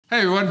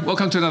Hey everyone,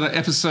 welcome to another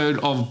episode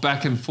of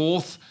Back and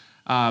Forth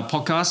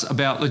podcast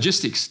about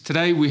logistics.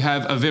 Today we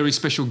have a very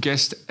special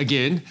guest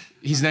again.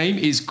 His name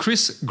is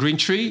Chris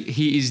Greentree.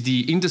 He is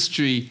the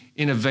Industry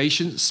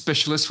Innovation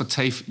Specialist for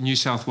TAFE New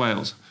South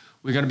Wales.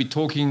 We're going to be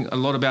talking a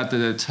lot about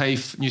the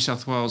TAFE New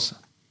South Wales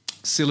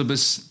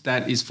syllabus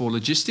that is for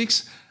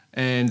logistics,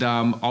 and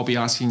I'll be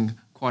asking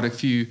quite a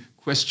few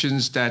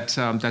questions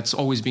that's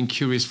always been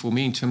curious for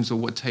me in terms of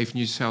what TAFE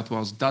New South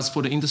Wales does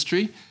for the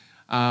industry.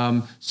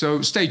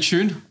 So stay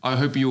tuned. I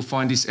hope you'll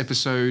find this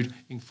episode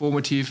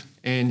informative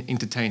and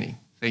entertaining.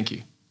 Thank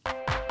you.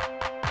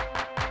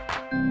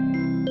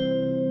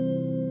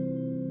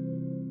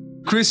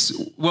 Chris,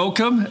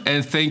 welcome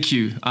and thank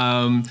you.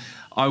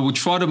 I will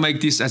try to make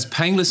this as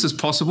painless as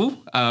possible,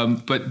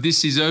 but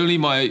this is only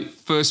my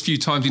first few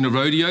times in a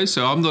rodeo,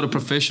 so I'm not a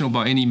professional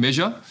by any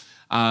measure.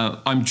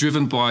 I'm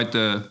driven by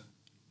the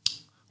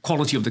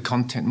quality of the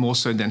content more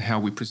so than how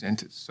we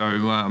present it.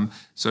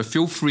 So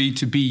feel free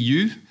to be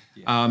you.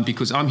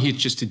 Because I'm here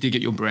just to dig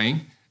at your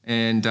brain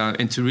and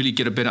to really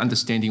get a better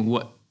understanding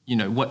what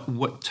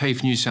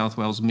TAFE New South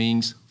Wales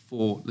means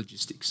for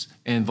logistics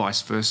and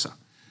vice versa.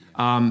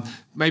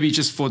 Maybe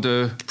just for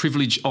the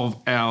privilege of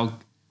our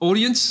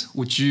audience,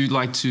 would you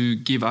like to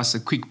give us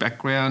a quick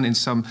background and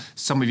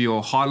some of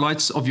your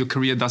highlights of your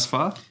career thus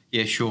far?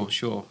 Yeah,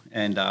 sure.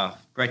 And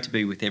great to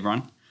be with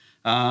everyone.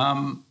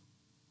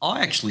 I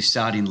actually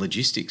started in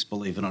logistics,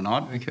 believe it or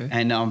not, okay.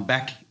 And I'm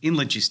back in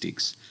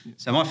logistics.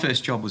 So my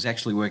first job was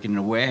actually working in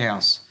a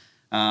warehouse,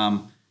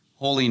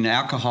 hauling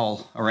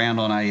alcohol around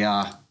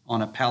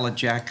on a pallet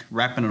jack,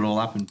 wrapping it all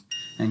up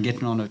and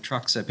getting on a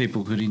truck so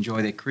people could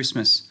enjoy their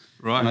Christmas.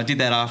 Right. And I did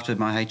that after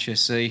my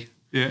HSC,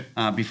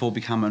 before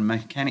becoming a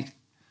mechanic.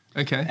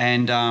 Okay.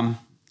 And I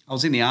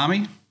was in the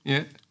Army.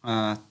 Yeah.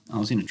 I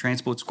was in a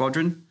transport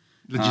squadron.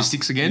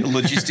 Logistics again?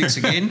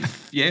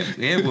 Yeah.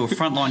 We were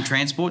frontline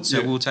transport,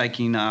 so we were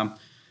taking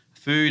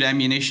food,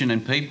 ammunition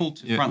and people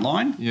to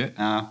frontline.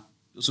 Yeah.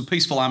 It was a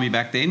peaceful army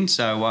back then,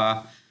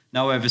 so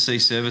no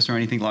overseas service or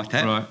anything like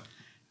that. Right.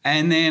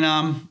 And then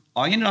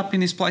I ended up in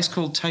this place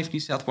called TAFE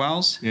New South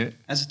Wales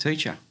as a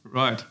teacher.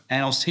 Right.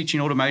 And I was teaching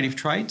automotive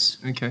trades.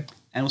 Okay.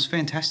 And it was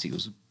fantastic. It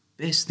was the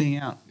best thing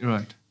out.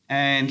 Right.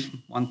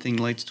 And one thing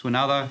leads to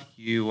another.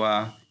 You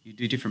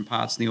do different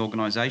parts in the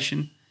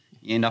organisation.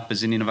 You end up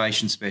as an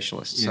innovation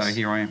specialist. Yes. So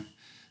here I am.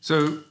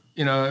 So,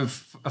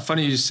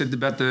 funny you said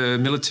about the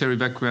military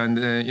background.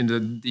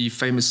 The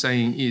famous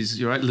saying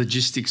is, right,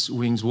 logistics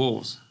wins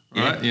wars,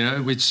 right?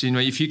 Yeah. Which,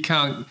 if you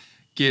can't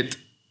get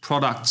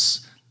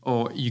products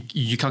or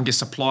you can't get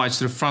supplies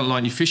to the front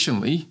line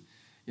efficiently,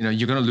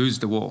 you're going to lose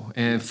the war.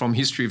 And from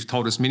history, have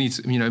told us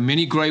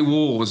many great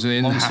wars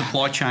and on the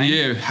supply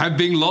chain, have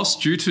been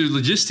lost due to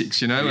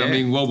logistics. I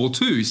mean, World War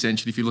II,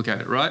 essentially, if you look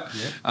at it, right?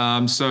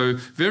 Yeah. So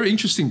very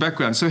interesting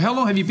background. So how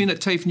long have you been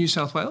at TAFE New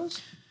South Wales?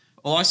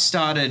 Well, I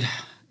started.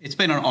 It's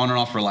been an on and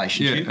off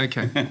relationship. Yeah.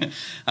 Okay.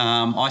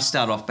 I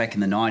started off back in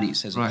the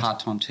 90s as a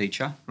part-time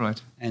teacher.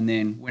 Right. And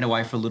then went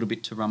away for a little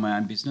bit to run my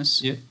own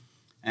business. Yeah.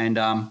 And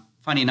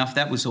funny enough,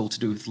 that was all to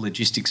do with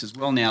logistics as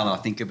well, now that I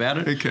think about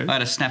it. Okay. I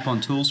had a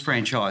Snap-on Tools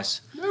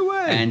franchise. No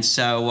way. And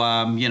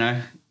so,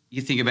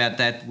 you think about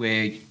that,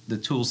 where the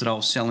tools that I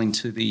was selling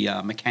to the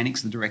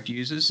mechanics, the direct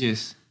users.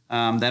 Yes.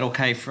 That all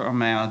came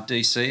from our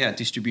DC, our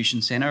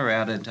distribution centre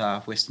out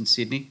at Western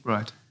Sydney.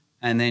 Right.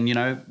 And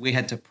then, we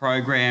had to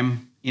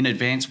program in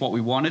advance what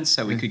we wanted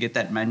so we could get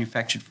that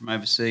manufactured from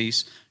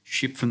overseas,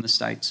 shipped from the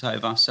States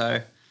over.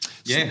 So,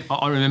 yeah.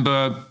 I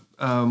remember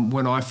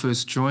when I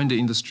first joined the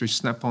industry,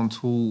 Snap-on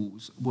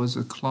Tools was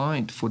a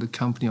client for the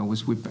company I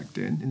was with back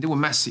then. And they were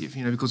massive,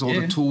 because all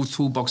the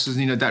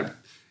toolboxes, that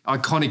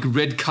iconic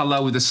red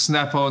colour with the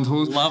Snap-on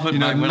Tools. Love it,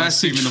 mate.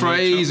 Massive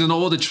trays and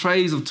all the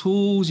trays of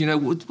tools,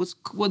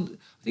 what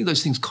I think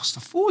those things cost a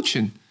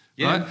fortune,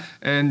 right?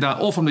 And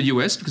all from the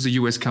US, because a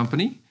US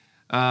company.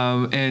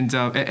 And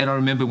I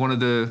remember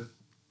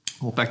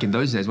back in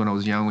those days when I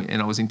was young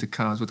and I was into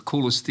cars, the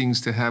coolest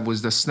things to have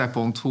was the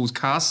Snap-on Tools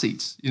car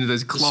seats.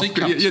 Those cloth seat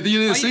covers.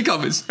 The seat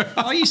covers.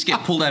 I used to get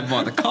pulled over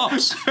by the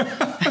cops. And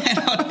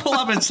I'd pull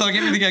up and it's like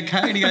everything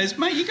okay. And he goes,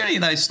 mate, you got any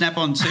of those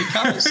Snap-on seat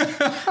covers?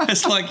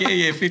 It's like,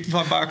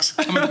 $55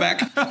 coming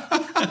back.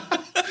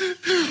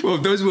 Well,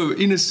 those were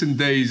innocent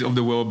days of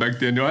the world back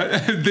then, right?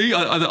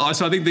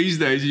 So I think these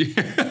days,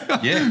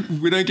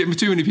 we don't get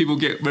too many people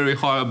get very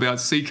high about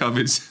seat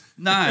covers.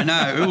 No,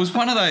 it was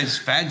one of those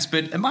fads,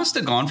 but it must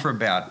have gone for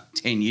about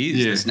 10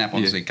 years, the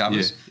Snap-on seat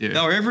covers. They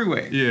were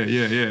everywhere.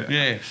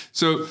 Yeah.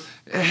 So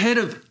head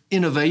of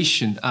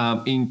innovation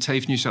in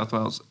TAFE New South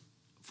Wales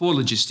for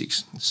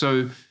logistics.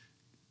 So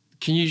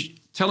can you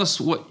tell us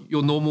what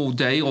your normal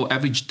day or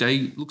average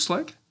day looks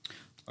like?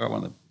 I got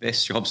one of the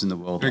best jobs in the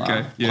world,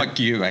 like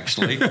you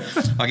actually.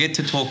 I get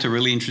to talk to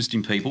really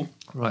interesting people,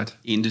 right?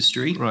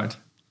 Industry, right?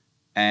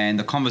 And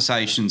the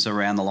conversations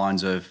around the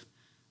lines of,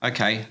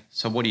 okay,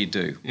 so what do you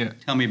do? Yeah.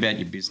 Tell me about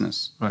your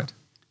business. Right.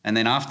 And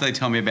then after they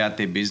tell me about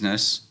their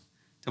business,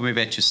 tell me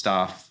about your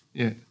staff.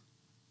 Yeah.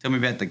 Tell me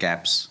about the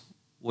gaps.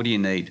 What do you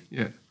need?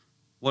 Yeah.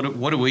 What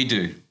do we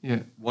do?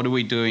 Yeah. What are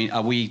we doing?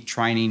 Are we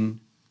training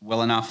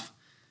well enough?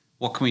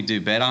 What can we do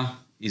better?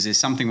 Is there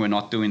something we're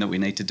not doing that we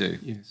need to do?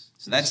 Yes.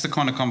 So that's the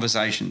kind of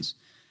conversations.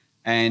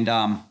 And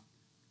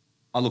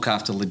I look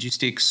after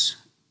logistics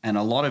and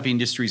a lot of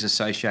industries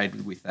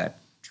associated with that.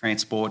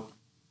 Transport,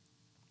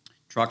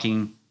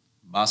 trucking,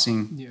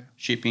 busing,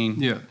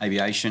 shipping,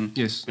 aviation.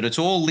 Yes. But it's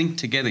all linked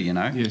together, you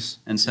know. Yes.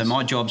 And so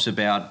my job's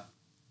about,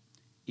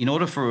 in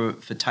order for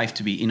TAFE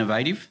to be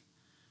innovative,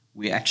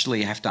 we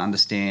actually have to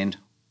understand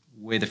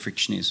where the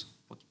friction is.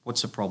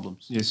 What's the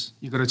problems? Yes.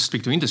 You've got to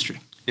speak to industry.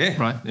 Yeah.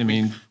 Right? I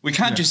mean... We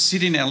can't just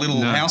sit in our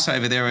little house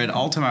over there at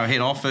Ultimo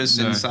head office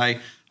and say,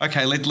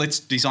 okay, let's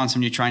design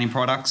some new training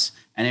products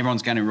and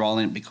everyone's going to enroll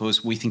in it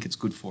because we think it's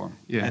good for them.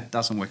 Yeah. It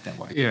doesn't work that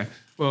way. Yeah.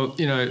 Well,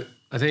 you know,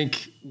 I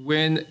think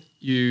when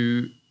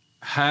you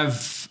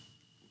have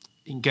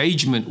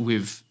engagement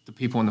with the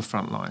people on the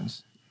front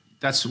lines,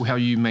 that's how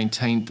you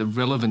maintain the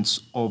relevance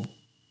of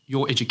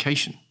your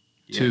education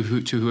to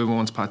whoever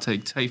wants to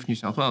partake, TAFE New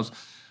South Wales.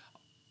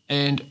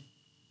 And,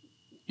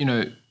 you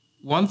know,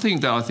 one thing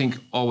that I think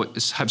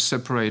always have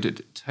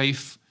separated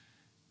TAFE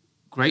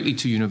greatly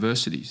to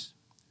universities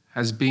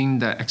has been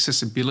that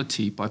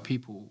accessibility by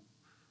people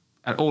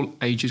at all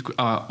ages,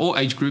 all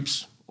age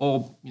groups,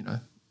 all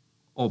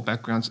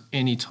backgrounds,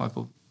 any type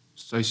of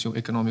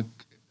socioeconomic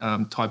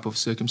type of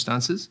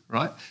circumstances,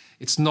 right?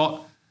 It's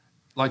not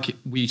like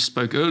we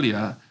spoke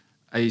earlier,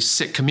 a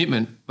set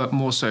commitment, but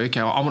more so,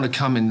 okay, I want to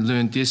come and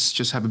learn this,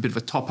 just have a bit of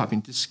a top up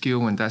in this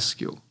skill and that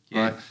skill,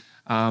 right?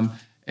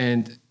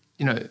 And,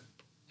 you know,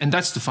 and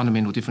that's the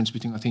fundamental difference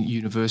between, I think,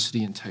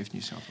 university and TAFE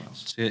New South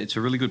Wales. It's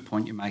a really good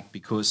point you make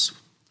because,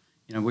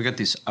 you know, we've got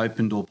this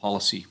open door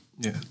policy.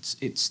 Yeah.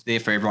 It's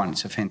there for everyone.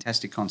 It's a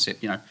fantastic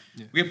concept. You know,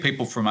 we have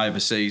people from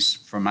overseas,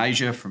 from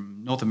Asia,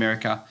 from North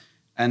America,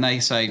 and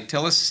they say,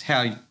 tell us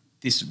how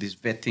this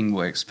VET thing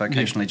works,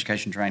 vocational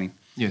education training.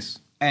 Yes.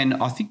 And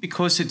I think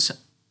because it's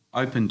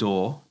open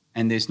door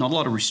and there's not a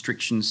lot of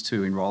restrictions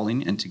to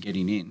enrolling and to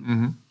getting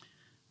in,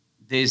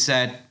 there's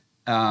that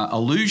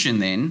illusion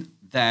then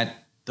that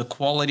the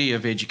quality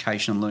of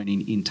education and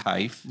learning in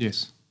TAFE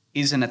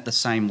isn't at the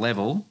same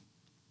level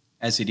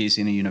as it is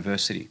in a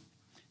university.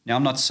 Now,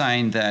 I'm not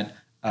saying that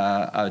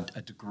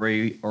a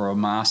degree or a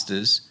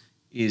master's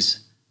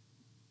is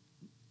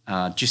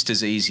just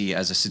as easy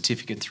as a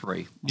certificate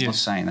 3. I'm not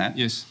saying that.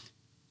 Yes.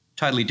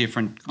 Totally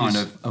different kind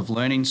of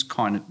learnings,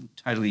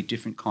 totally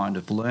different kind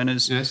of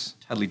learners,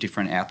 totally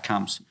different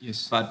outcomes.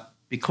 Yes. But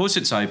because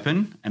it's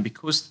open and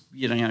because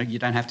you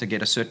don't have to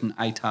get a certain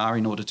ATAR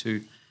in order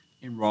to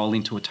enrol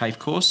into a TAFE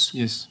course.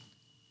 Yes.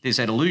 There's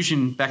that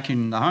illusion back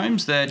in the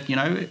homes that, you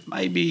know,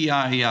 maybe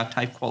a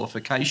TAFE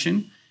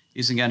qualification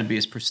isn't going to be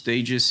as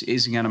prestigious,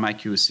 isn't going to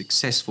make you as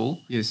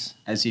successful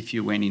as if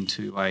you went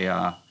into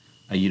a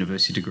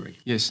university degree.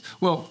 Yes.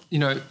 Well, you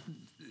know,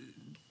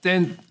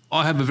 then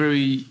I have a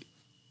very,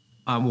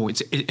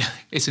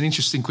 it's an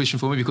interesting question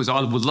for me because I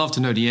would love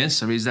to know the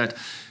answer, is that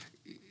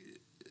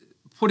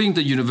putting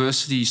the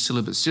university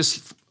syllabus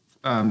just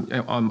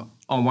on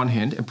one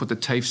hand and put the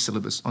TAFE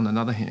syllabus on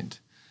another hand.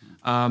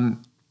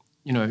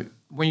 You know,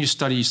 when you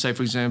study, say,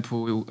 for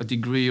example, a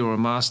degree or a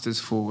master's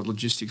for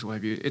logistics or what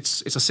have you,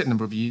 it's a set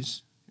number of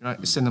years, right?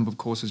 A set number of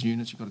courses,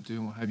 units you've got to do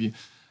and what have you.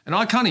 And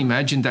I can't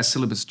imagine that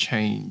syllabus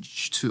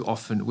change too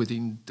often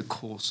within the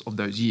course of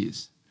those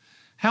years.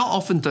 How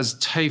often does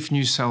TAFE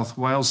New South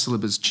Wales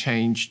syllabus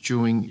change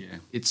during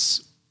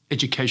its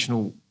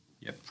educational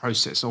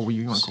process, or what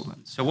you want to call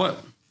that? So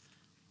what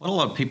a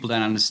lot of people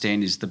don't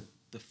understand is the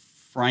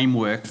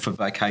framework for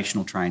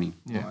vocational training.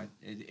 Right?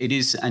 It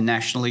is a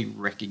nationally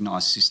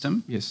recognised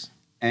system. Yes.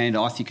 And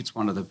I think it's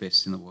one of the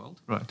best in the world.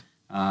 Right.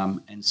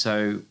 And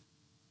so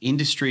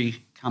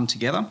industry come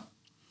together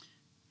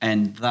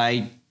and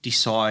they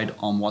decide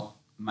on what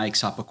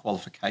makes up a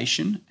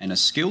qualification and a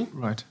skill.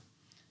 Right.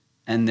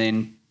 And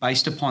then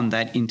based upon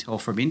that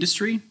intel from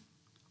industry,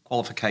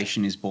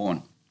 qualification is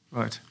born.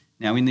 Right.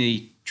 Now, in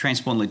the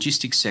transport and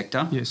logistics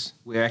sector,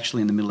 we're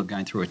actually in the middle of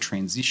going through a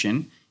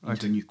transition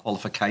into a new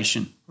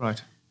qualification.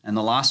 Right. And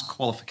the last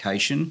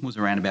qualification was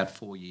around about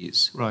 4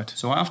 years. Right.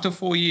 So after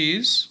 4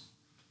 years,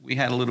 we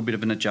had a little bit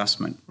of an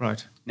adjustment.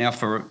 Right. Now,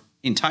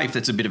 in TAFE,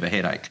 that's a bit of a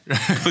headache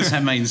because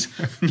that means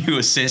new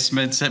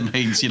assessments. That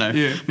means,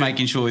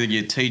 making sure that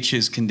your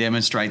teachers can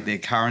demonstrate their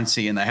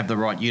currency and they have the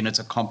right units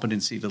of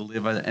competency to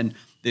deliver. And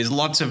there's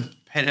lots of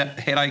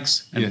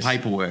headaches and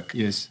paperwork.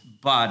 Yes.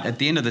 But at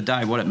the end of the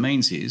day, what it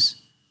means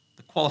is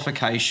the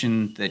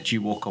qualification that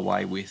you walk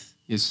away with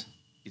is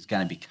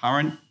going to be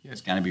current.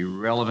 It's going to be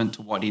relevant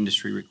to what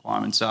industry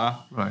requirements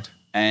are. Right.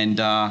 And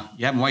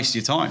you haven't wasted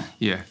your time.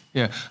 Yeah,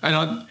 yeah.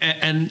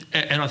 And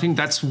I think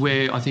that's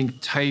where I think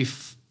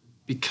TAFE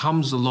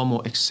becomes a lot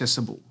more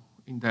accessible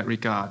in that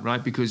regard,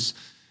 right? Because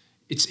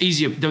it's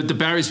easier. The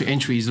barriers for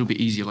entry is a little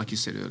bit easier, like you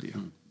said earlier,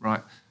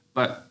 right?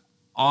 But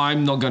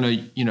I'm not going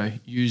to,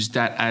 use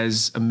that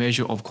as a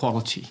measure of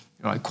quality,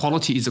 right?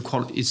 Quality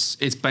is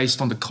it's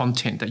based on the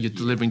content that you're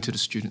delivering to the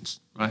students,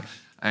 right?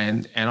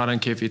 And I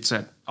don't care if it's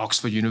at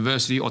Oxford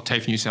University or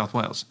TAFE New South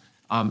Wales.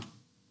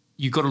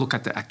 You've got to look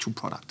at the actual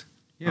product.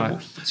 Yeah, right?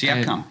 What's the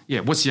outcome?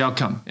 What's the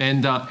outcome?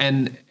 And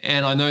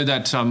I know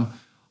that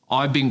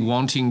I've been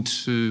wanting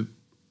to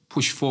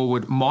push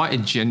forward my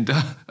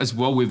agenda as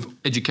well with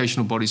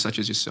educational bodies such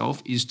as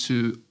yourself is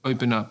to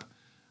open up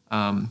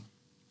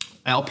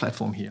our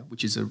platform here,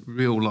 which is a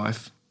real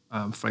life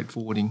freight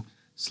forwarding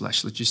 /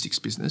 logistics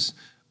business,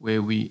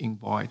 where we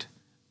invite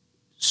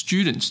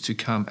students to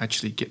come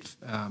actually get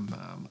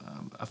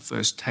a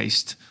first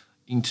taste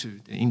into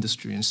the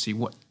industry and see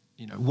what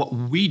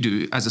we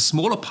do as a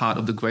smaller part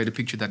of the greater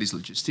picture that is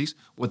logistics,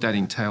 what that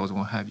entails and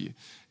what have you.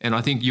 And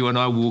I think you and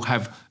I will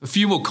have a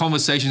few more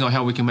conversations on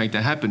how we can make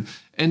that happen.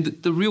 And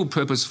the real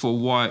purpose for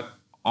why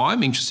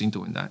I'm interested in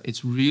doing that,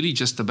 it's really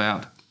just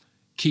about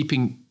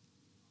keeping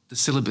the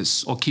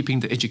syllabus or keeping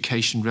the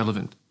education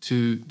relevant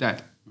to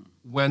that.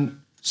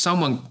 When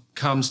someone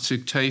comes to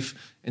TAFE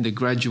and they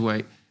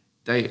graduate,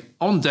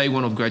 on day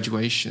one of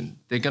graduation,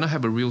 they're going to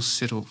have a real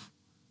set of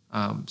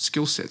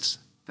skill sets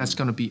that's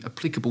going to be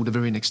applicable the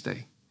very next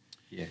day.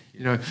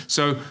 Yeah.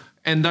 So,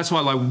 and that's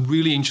why I'm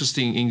really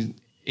interested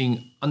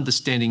in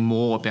understanding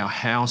more about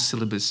how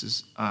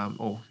syllabuses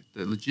or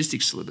the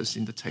logistics syllabus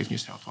in the TAFE New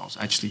South Wales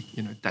actually,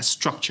 that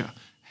structure,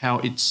 how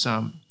it's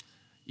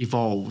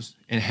evolves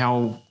and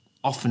how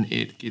often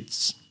it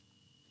gets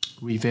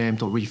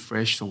revamped or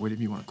refreshed or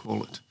whatever you want to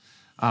call it.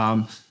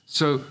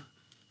 So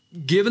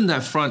given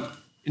that front,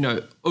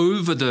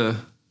 over the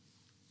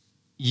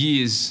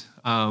years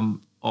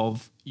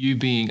of you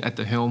being at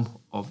the helm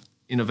of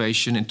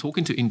innovation and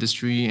talking to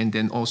industry and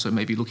then also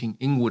maybe looking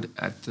inward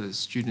at the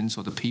students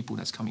or the people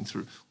that's coming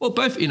through, well,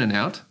 both in and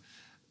out,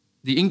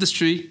 the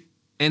industry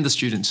and the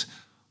students,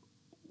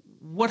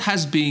 what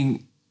has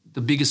been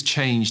the biggest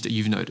change that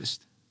you've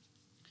noticed?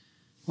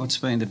 What's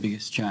been the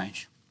biggest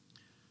change?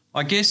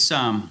 I guess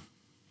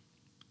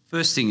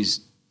first thing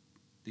is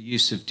the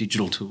use of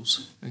digital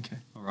tools. Okay.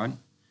 All right.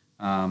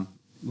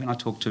 When I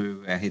talk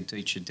to our head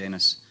teacher,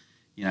 Dennis,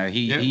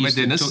 he's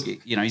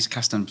a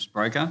customs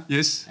broker.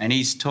 Yes. And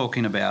he's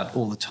talking about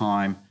all the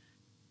time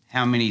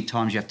how many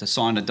times you have to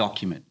sign a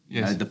document,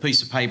 yes. The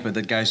piece of paper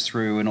that goes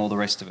through and all the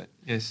rest of it.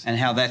 Yes. And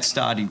how that's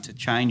starting to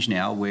change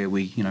now where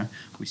we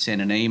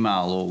send an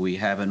email or we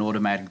have an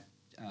automatic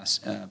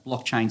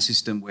blockchain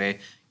system where,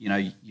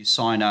 you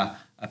sign a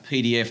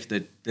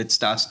PDF that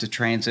starts to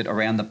transit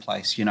around the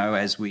place,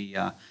 as we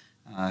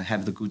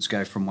have the goods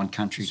go from one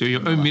country to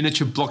another. So your own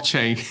miniature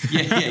blockchain.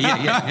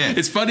 Yeah.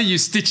 It's funny you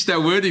stitched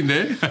that word in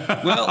there.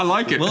 Well, I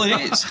like it. Well,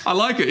 it is. I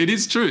like it. It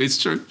is true. It's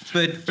true.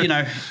 But,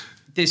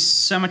 there's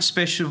so much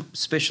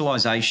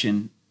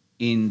specialisation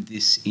in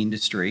this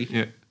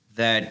industry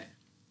that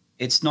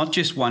it's not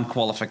just one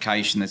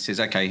qualification that says,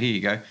 okay, here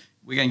you go.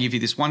 We're going to give you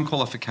this one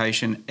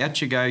qualification.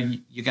 Out you go.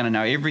 You're going to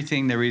know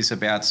everything there is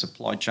about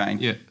supply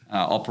chain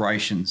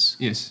operations.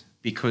 Yes.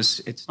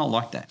 Because it's not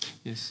like that.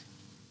 Yes.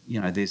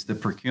 There's the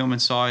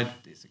procurement side,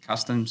 there's the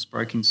customs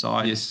broking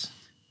side. Yes.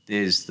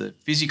 There's the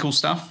physical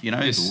stuff,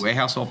 the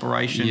warehouse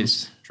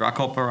operations,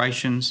 truck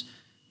operations.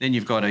 Then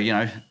you've got to, you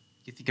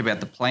think about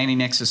the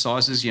planning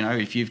exercises,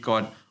 if you've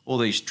got all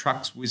these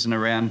trucks whizzing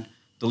around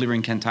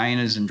delivering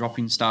containers and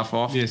dropping stuff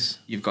off. Yes.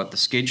 You've got the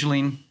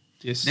scheduling.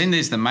 Yes. Then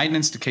there's the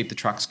maintenance to keep the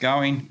trucks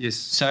going. Yes.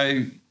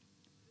 So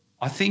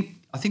I think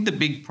the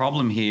big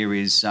problem here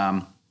is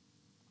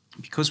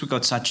because we've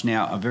got such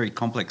now a very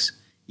complex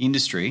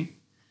industry.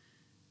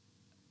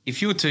 If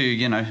you were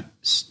to,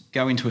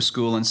 go into a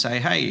school and say,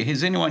 hey,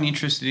 is anyone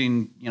interested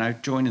in,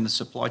 joining the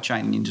supply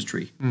chain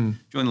industry,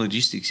 join the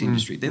logistics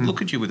industry, they'd look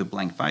at you with a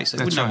blank face.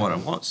 They wouldn't know what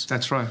it was.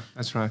 That's right.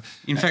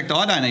 In fact,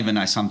 I don't even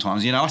know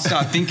sometimes. I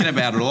start thinking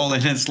about it all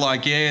and it's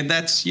like,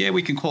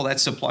 we can call that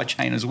supply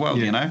chain as well,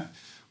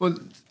 Well,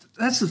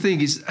 that's the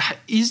thing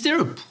is there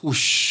a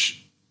push?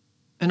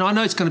 And I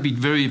know it's going to be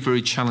very,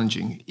 very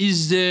challenging.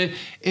 Is there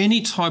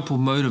any type of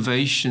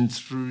motivation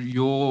through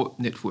your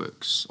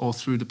networks or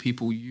through the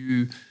people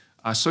you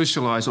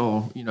socialise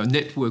or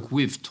network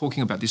with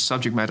talking about this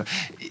subject matter,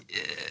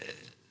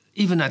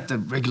 even at the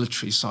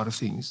regulatory side of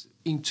things,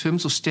 in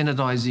terms of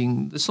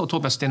standardising? Let's not talk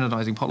about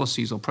standardising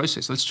policies or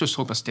process. Let's just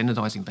talk about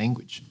standardising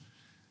language,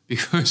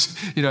 because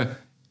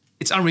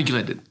it's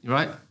unregulated,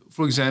 right?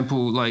 For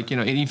example, and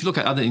if you look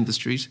at other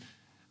industries,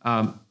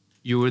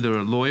 you're either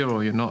a lawyer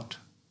or you're not.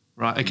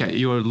 Right. Okay.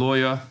 You're a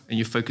lawyer and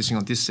you're focusing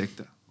on this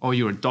sector, or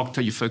you're a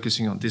doctor, you're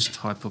focusing on this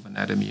type of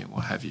anatomy and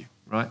what have you.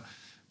 Right.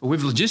 But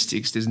with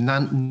logistics, there's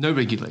no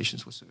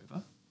regulations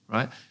whatsoever.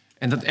 Right.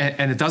 And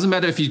it doesn't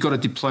matter if you've got a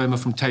diploma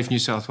from TAFE New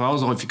South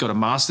Wales or if you've got a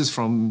master's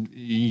from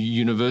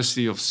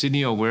University of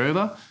Sydney or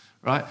wherever.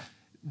 Right.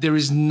 There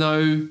is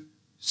no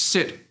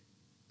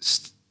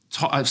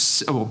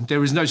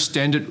there is no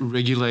standard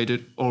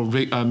regulated or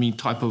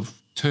type of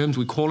terms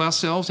we call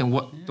ourselves and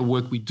what the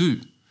work we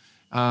do.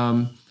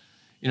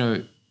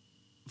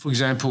 For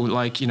example,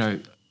 a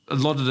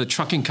lot of the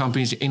trucking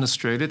companies in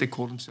Australia, they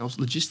call themselves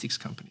logistics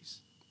companies.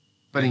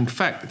 But in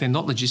fact, they're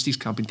not logistics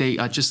companies. They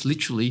are just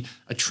literally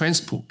a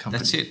transport company.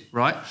 That's it.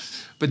 Right?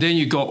 But then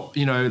you got,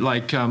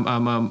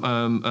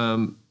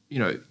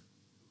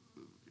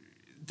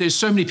 there's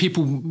so many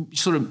people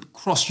sort of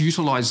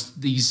cross-utilize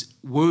these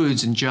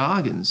words and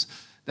jargons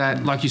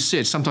that, like you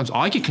said, sometimes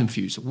I get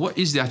confused. What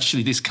is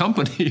actually this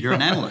company? You're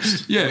an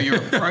analyst. Yeah. Or you're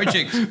a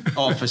project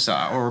officer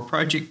or a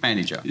project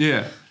manager.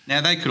 Yeah.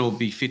 Now, they could all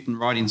be fitting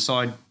right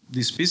inside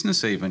this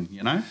business even,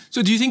 you know.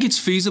 So do you think it's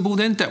feasible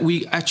then that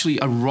we actually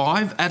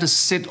arrive at a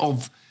set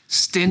of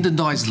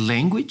standardized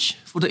language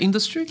for the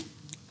industry?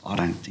 I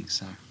don't think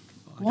so.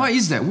 Why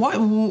is that?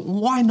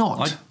 Why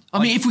not? I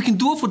mean, if we can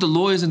do it for the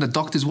lawyers and the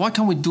doctors, why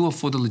can't we do it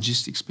for the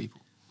logistics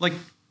people? Like,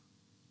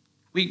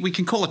 we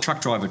can call a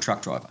truck driver.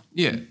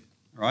 Yeah.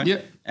 Right?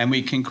 Yeah. And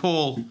we can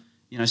call,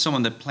 you know,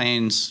 someone that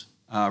plans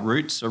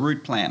routes, a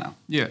route planner.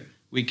 Yeah.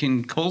 We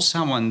can call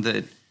someone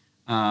that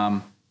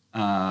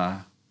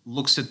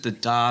looks at the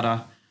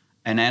data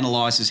and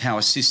analyses how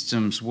a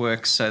systems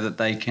work so that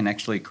they can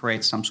actually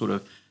create some sort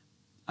of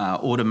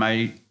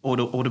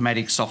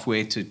automatic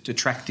software to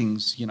track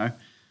things, you know.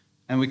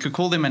 And we could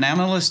call them an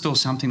analyst or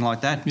something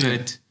like that. Yeah.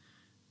 But,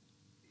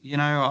 you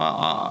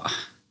know,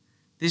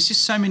 there's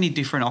just so many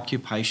different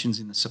occupations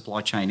in the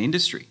supply chain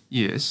industry.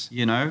 Yes.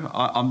 You know,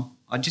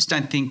 I just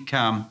don't think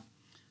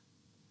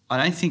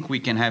we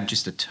can have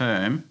just a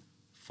term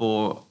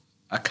for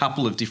a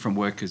couple of different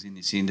workers in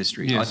this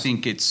industry. Yes. I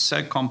think it's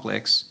so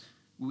complex,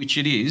 which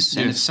it is,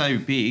 and Yes. it's so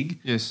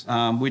big. Yes.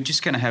 We're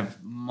just going to have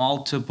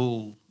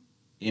multiple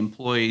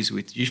employees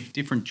with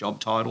different job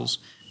titles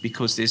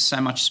because there's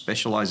so much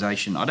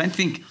specialisation. I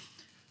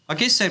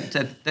guess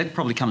that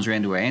probably comes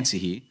around to our answer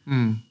here.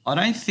 I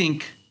don't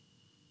think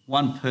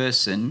one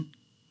person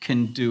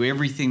can do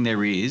everything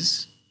there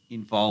is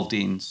involved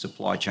in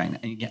supply chain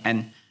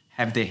and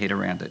have their head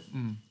around it.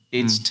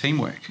 It's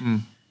teamwork.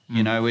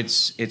 You know,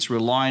 it's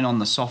relying on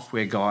the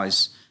software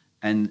guys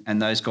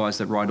and those guys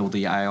that write all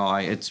the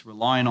AI. It's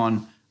relying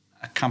on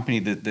a company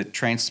that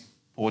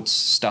transports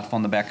stuff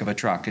on the back of a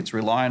truck. It's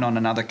relying on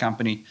another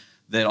company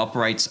that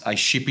operates a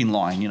shipping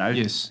line, you know.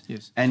 Yes,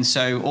 yes. And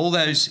so all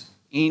those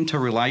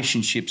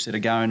interrelationships that are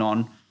going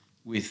on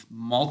with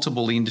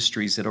multiple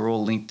industries that are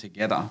all linked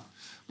together.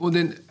 Well,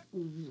 then,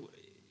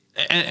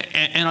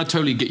 and I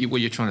totally get what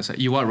you're trying to say.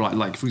 You are right.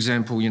 Like, for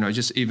example, you know,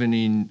 just even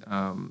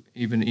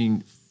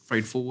in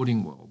freight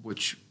forwarding world,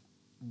 which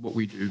what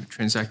we do,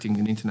 transacting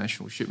an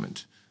international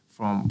shipment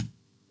from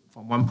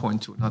one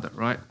point to another,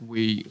 right?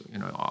 We, you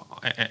know,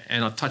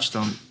 and I've touched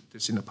on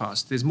this in the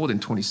past. There's more than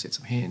 20 sets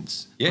of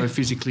hands, both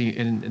physically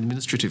and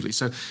administratively.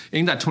 So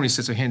in that 20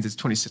 sets of hands, there's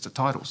 20 sets of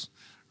titles.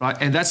 Right,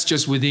 and that's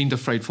just within the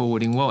freight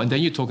forwarding world. And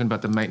then you're talking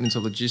about the maintenance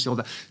of logistics, all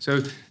that.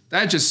 So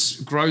that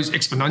just grows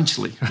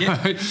exponentially.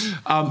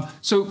 Right?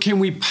 So can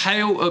we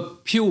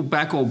peel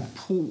back or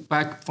pull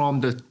back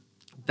from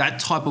that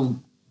type of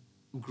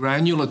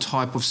granular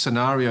type of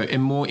scenario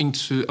and more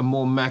into a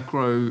more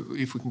macro,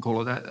 if we can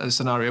call it that, a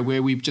scenario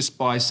where we just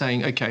by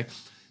saying, okay,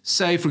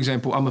 say for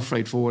example, I'm a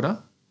freight forwarder,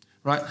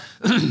 right?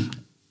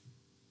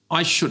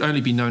 I should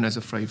only be known as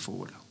a freight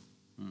forwarder.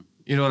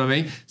 You know what I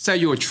mean? Say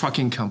you're a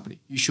trucking company.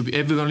 You should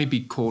only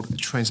be called a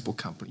transport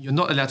company. You're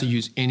not allowed to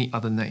use any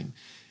other name.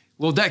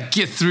 Will that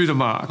get through the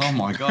mark? Oh,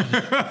 my God.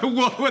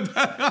 What would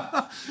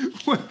that...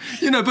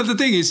 You know, but the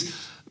thing is,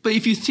 but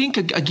if you think,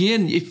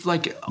 again, if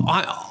like,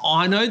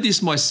 I know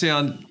this might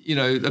sound, you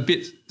know, a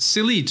bit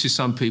silly to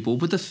some people,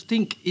 but the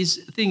thing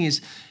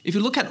is, if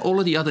you look at all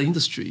of the other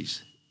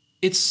industries,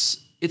 it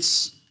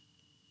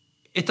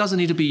doesn't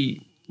need to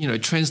be, you know,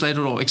 translated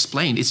or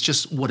explained. It's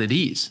just what it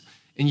is.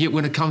 And yet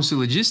when it comes to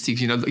logistics,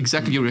 you know,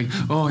 exactly, you're like,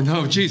 oh,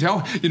 no, geez,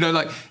 how, you know,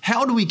 like,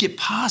 how do we get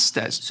past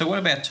that? So what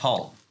about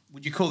toll?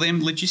 Would you call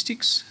them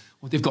logistics?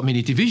 Well, they've got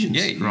many divisions,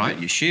 yeah, right?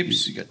 Got your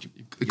ships,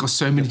 you've got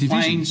so many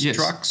divisions. Planes, yes.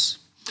 trucks.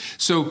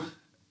 So,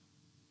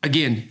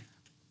 again,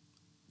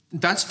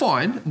 that's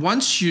fine.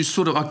 Once you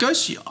sort of, I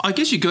guess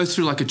you go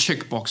through like a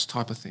checkbox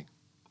type of thing,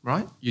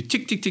 right? You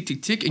tick, tick, tick,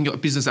 tick, tick in your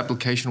business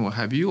application or what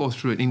have you, or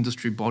through an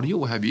industry body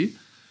or what have you.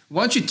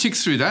 Once you tick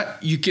through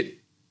that, you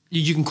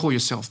can call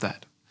yourself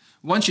that.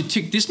 Once you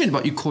tick this minute,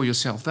 but you call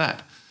yourself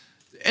that.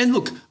 And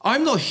look,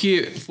 I'm not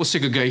here for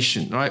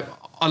segregation, right?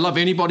 I love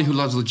anybody who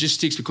loves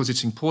logistics because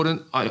it's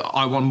important.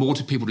 I want more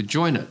people to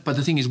join it. But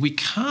the thing is, we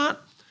can't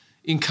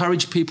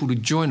encourage people to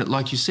join it,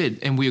 like you said,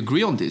 and we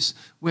agree on this,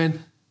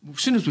 when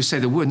as soon as we say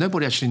the word,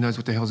 nobody actually knows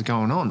what the hell's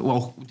going on.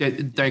 Well,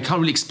 they can't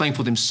really explain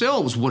for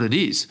themselves what it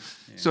is.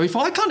 Yeah. So if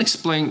I can't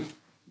explain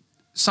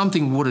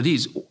something what it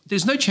is,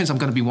 there's no chance I'm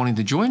going to be wanting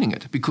to joining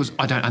it because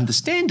I don't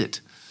understand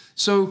it.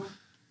 So...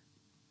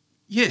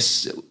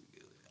 yes,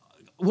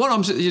 what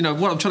I'm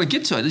trying to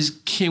get to is,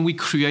 can we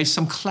create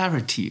some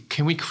clarity?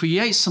 Can we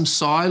create some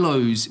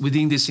silos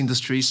within this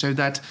industry so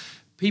that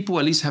people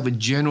at least have a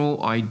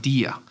general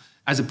idea,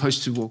 as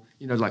opposed to, well,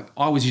 you know, like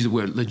I always use the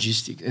word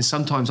logistics, and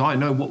sometimes I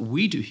know what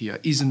we do here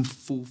isn't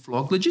full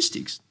flog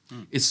logistics.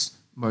 It's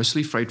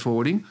mostly freight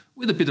forwarding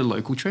with a bit of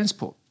local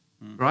transport,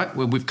 right?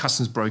 With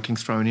customs broking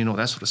thrown in, all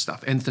that sort of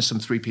stuff, and there's some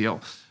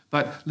 3PL.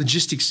 But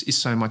logistics is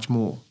so much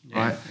more,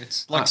 right?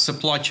 It's like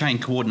supply chain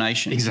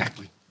coordination.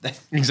 Exactly.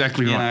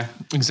 Exactly right.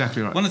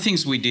 Exactly right. One of the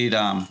things we did,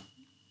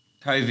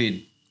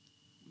 COVID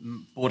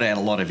brought out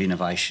a lot of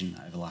innovation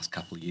over the last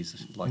couple of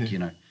years. Like, you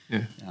know,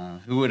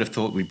 who would have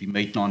thought we'd be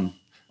meeting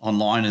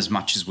online as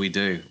much as we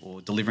do,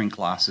 or delivering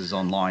classes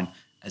online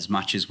as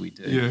much as we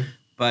do. Yeah.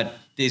 But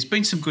there's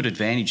been some good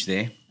advantage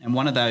there. And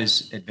one of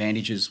those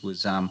advantages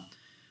was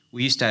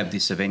we used to have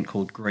this event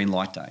called Green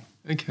Light Day.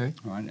 Okay.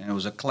 Right, and it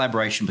was a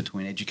collaboration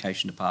between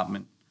Education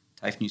Department,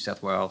 TAFE New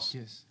South Wales,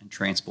 Yes. and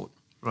Transport.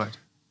 Right.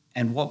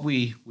 And what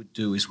we would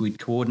do is we'd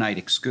coordinate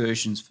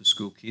excursions for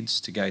school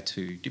kids to go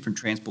to different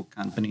transport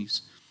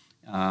companies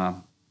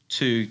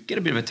to get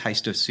a bit of a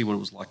taste to see what it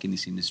was like in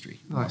this industry.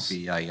 Nice.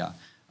 It might be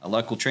a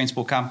local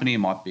transport company, it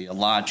might be a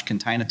large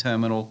container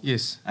terminal.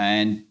 Yes.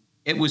 And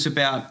it was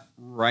about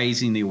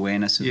raising the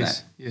awareness of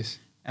that. Yes.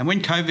 And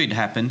when COVID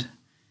happened,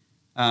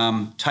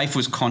 TAFE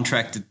was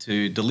contracted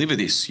to deliver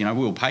this. You know,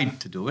 we were paid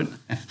to do it,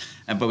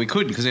 but we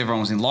couldn't because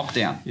everyone was in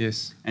lockdown.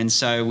 Yes. And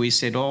so we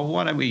said, oh,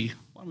 why don't we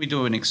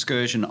do an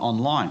excursion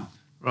online?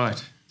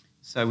 Right.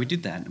 So we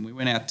did that, and we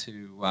went out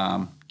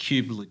to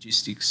Cube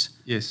Logistics.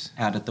 Yes.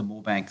 Out at the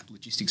Moorebank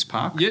Logistics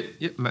Park.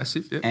 Yep,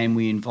 massive. Yep. And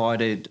we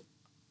invited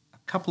a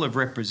couple of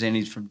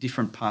representatives from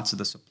different parts of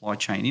the supply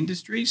chain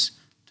industries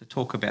to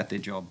talk about their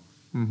job.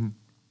 Mm-hmm.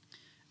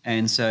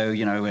 And so,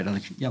 you know, we had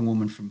a young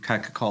woman from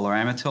Coca-Cola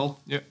Amatil,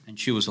 Yep. and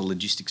she was a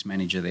logistics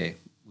manager there.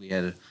 We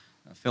had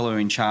a fellow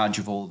in charge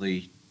of all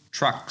the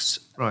trucks,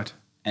 Right.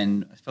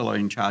 and a fellow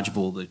in charge of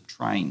all the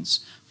trains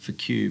for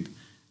Cube,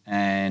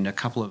 and a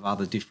couple of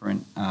other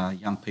different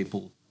young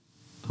people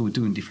who were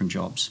doing different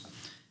jobs.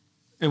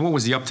 And what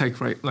was the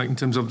uptake rate like in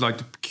terms of like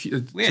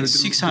We had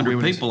 600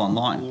 people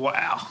online.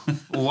 Wow.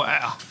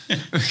 Wow.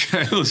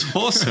 Okay. It was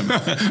awesome.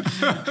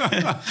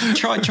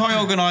 try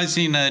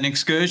organising an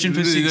excursion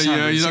for 600.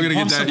 Yeah, you're not going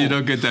to get that. You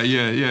don't get that.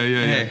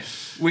 Yeah.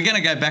 We're going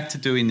to go back to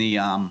doing the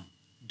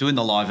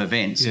live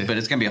events, Yeah. but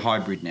it's going to be a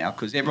hybrid now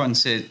because everyone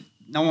said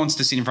no one wants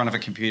to sit in front of a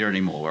computer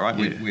anymore, right?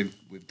 Yeah.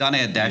 We've done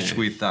our dash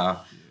with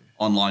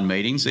online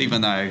meetings,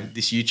 even though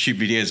this YouTube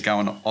video is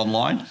going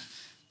online.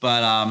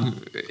 But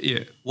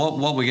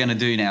what we're going to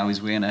do now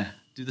is we're going to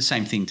do the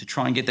same thing to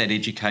try and get that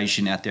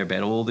education out there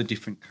about all the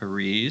different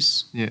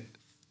careers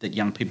that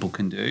young people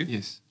can do.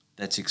 Yes.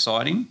 That's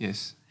exciting.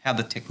 Yes. How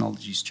the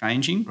technology is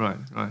changing. Right.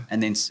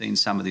 And then seeing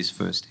some of this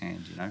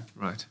firsthand, you know.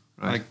 Right.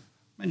 Like,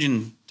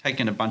 imagine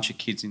taking a bunch of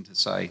kids into,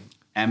 say,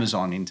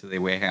 Amazon into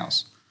their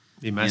warehouse.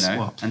 Be massive. You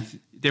know, and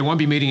they won't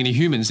be meeting any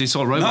humans. It's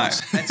all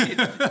robots. No, that's it.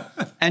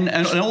 and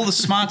all the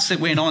smarts that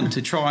went on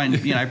to try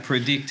and, you know,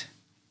 predict,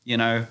 you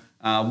know,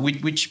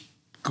 which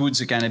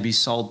goods are going to be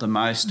sold the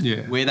most,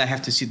 where they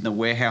have to sit in the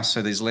warehouse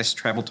so there's less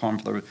travel time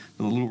for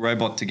the little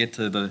robot to get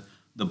to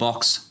the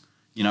box,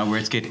 you know, where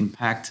it's getting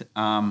packed.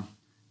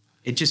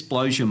 It just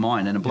blows your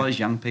mind, and it blows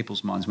young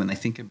people's minds when they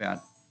think about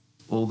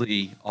all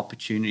the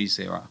opportunities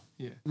there are.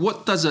 Yeah.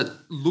 What does it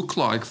look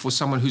like for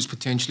someone who's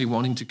potentially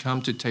wanting to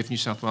come to TAFE New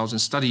South Wales and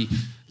study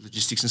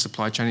logistics and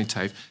supply chain in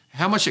TAFE?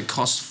 How much it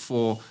costs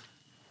for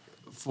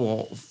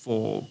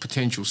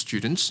potential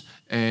students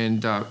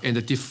and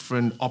the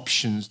different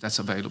options that's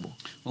available?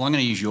 Well, I'm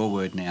going to use your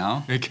word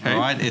now. Okay. All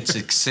right? It's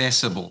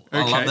accessible.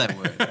 I love that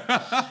word.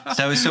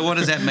 So what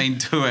does that mean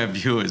to our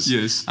viewers?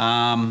 Yes.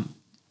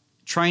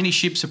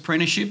 Traineeships,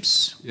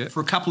 apprenticeships.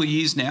 For a couple of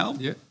years now,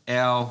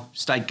 our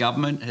state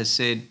government has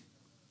said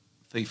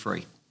fee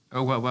free.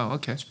 Oh, wow.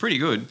 Okay. It's pretty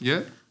good.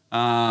 Yeah.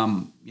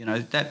 You know,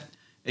 that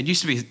it used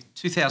to be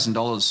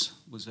 $2,000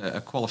 was a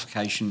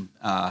qualification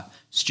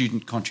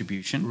student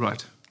contribution.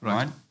 Right.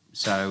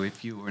 So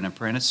if you were an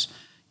apprentice,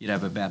 you'd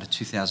have about a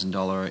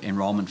 $2,000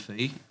 enrolment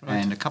fee. Right.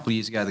 And a couple of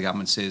years ago, the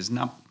government says,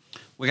 no,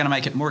 we're going to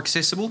make it more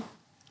accessible.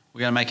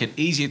 We're going to make it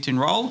easier to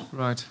enrol.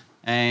 Right.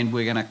 And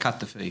we're going to cut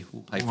the fee.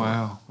 We'll pay for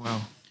it.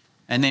 Wow.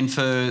 And then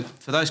for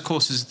those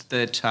courses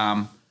that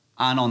aren't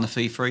on the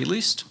fee-free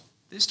list,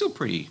 they're still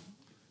pretty,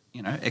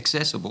 you know,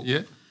 accessible.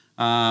 Yeah.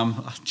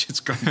 It's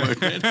great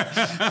word, man.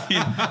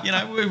 You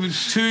know, we're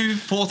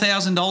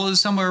 $2,000-$4,000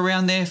 somewhere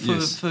around there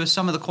for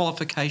some of the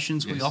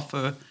qualifications we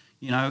offer.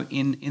 You know,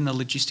 in the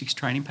logistics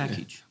training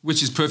package,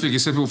 which is perfectly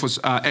accessible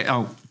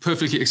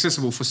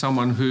for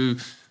someone who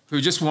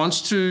just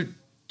wants to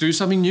do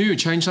something new,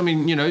 change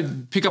something, you know,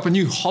 pick up a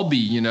new hobby,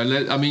 you know.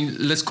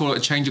 Let's call it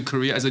a change of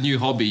career as a new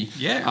hobby.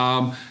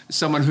 Yeah.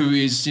 Someone who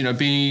is, you know,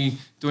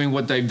 doing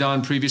what they've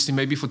done previously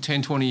maybe for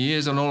 10, 20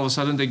 years, and all of a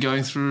sudden they're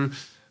going through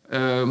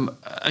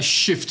a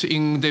shift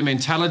in their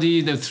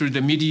mentality, they're through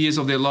the mid-years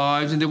of their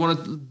lives, and they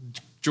want to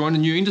join a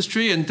new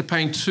industry, and they're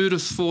paying $2,000 to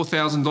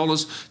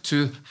 $4,000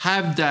 to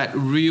have that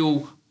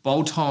real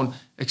bolt-on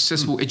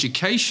accessible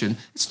education.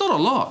 It's not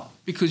a lot.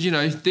 Because, you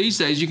know, these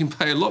days you can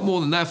pay a lot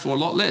more than that for a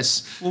lot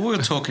less. Well, we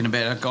were talking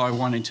about a guy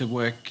wanting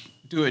to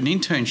do an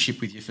internship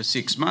with you for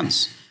 6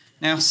 months.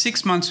 Now,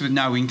 6 months with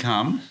no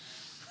income,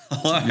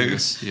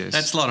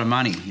 that's a lot of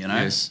money, you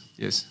know.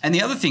 Yes. And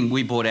the other thing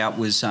we brought out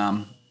was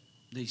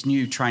these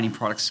new training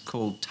products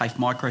called TAFE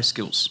Micro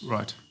Skills.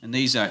 Right. And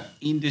these are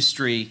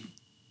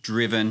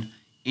industry-driven,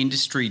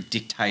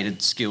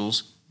 industry-dictated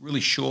skills,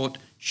 really short,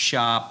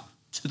 sharp,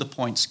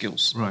 to-the-point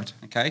skills. Right.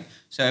 Okay?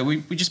 So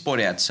we just brought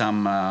out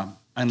some...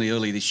 only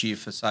early this year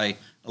for, say,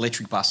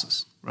 electric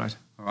buses. Right.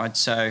 All right.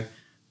 So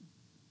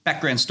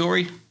background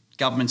story,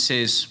 government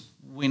says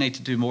we need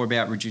to do more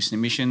about reducing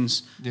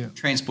emissions. Yeah.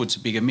 Transport's a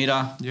big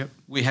emitter. Yep.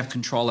 We have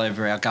control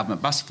over our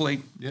government bus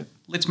fleet. Yep.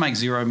 Let's make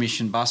zero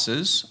emission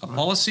buses a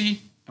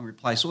policy and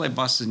replace all our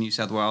buses in New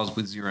South Wales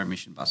with zero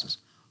emission buses.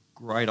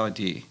 Great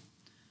idea.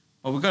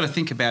 But we've got to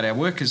think about our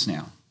workers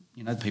now.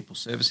 You know, the people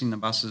servicing the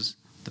buses,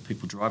 the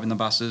people driving the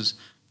buses,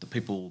 the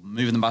people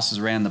moving the buses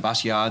around the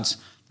bus yards,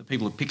 the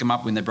people who pick them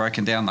up when they're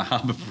broken down the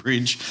harbour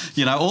bridge.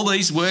 You know, all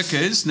these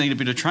workers need a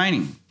bit of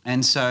training.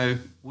 And so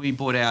we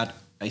brought out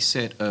a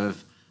set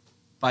of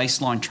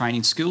baseline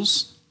training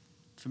skills,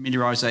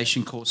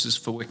 familiarisation courses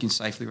for working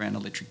safely around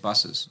electric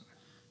buses.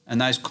 And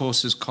those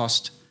courses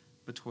cost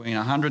between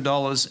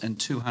 $100 and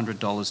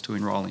 $200 to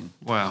enrol in.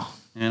 Wow.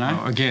 You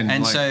know? Again.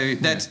 And so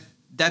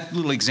that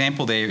little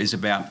example there is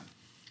about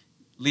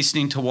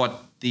listening to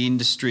what the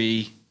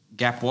industry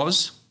gap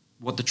was,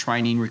 what the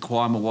training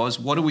requirement was,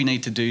 what do we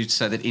need to do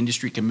so that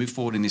industry can move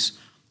forward in this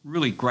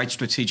really great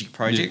strategic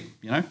project,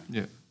 you know?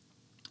 Yeah.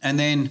 And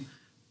then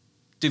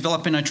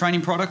developing a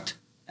training product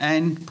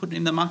and put it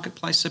in the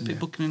marketplace so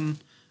people can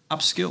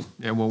upskill.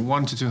 Yeah, well,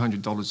 $100 to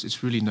 $200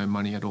 is really no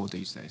money at all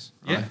these days.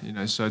 Right? Yeah. You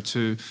know, so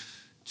to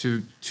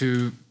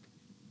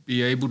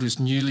be able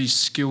to newly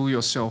skill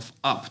yourself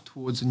up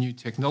towards a new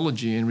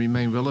technology and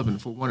remain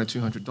relevant for $100 or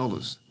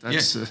 $200,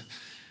 that's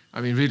I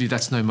mean, really,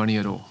 that's no money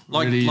at all.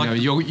 Like, really,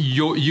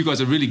 you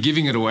guys are really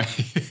giving it away.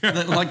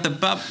 Like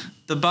the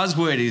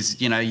buzzword is,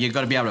 you know, you've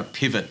got to be able to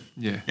pivot.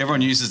 Yeah.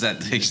 Everyone uses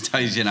that these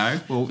days, you know.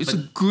 Well, it's a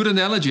good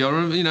analogy. I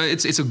remember, you know,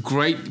 it's a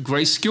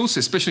great skill set,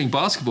 especially in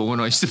basketball. When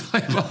I used to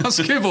play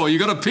basketball, you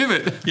got to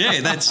pivot.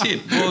 Yeah, that's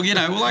it. Well, you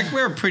know, like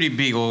we're a pretty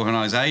big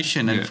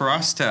organisation, and for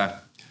us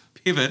to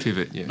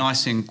pivot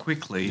nice and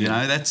quickly, you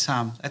know,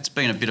 that's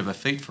been a bit of a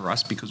feat for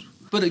us because.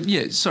 But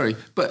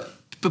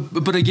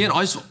again,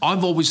 I've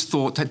always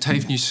thought that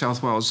TAFE New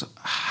South Wales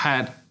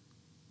had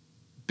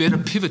better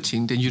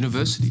pivoting than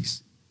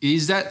universities.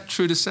 Is that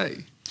true to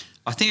say?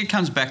 I think it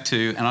comes back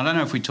to, and I don't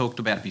know if we talked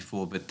about it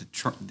before, but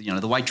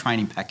the way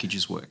training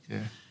packages work.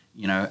 Yeah.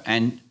 You know,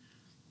 and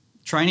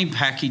training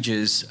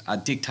packages are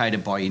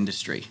dictated by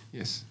industry.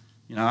 Yes.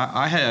 You know,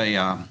 I had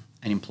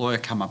an employer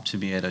come up to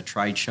me at a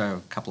trade show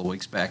a couple of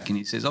weeks back, and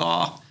he says,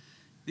 "Oh,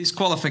 this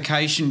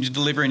qualification you're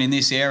delivering in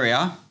this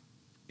area,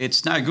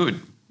 it's no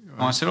good."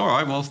 Right. I said, "All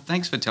right, well,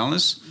 thanks for telling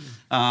us.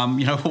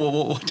 You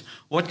know,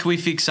 what can we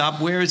fix up?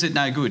 Where is it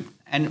no good?"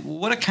 And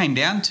what it came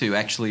down to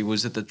actually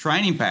was that the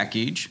training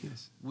package,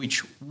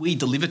 which we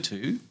deliver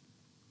to,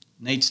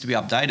 needs to be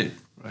updated.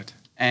 Right.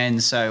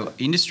 And so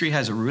industry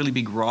has a really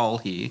big role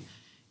here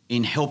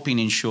in helping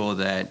ensure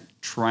that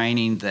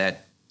training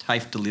that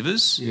TAFE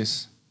delivers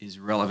is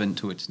relevant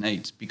to its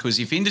needs. Because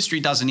if industry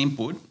doesn't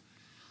input,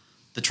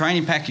 the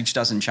training package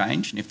doesn't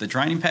change. And if the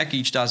training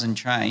package doesn't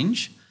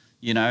change,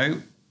 you know,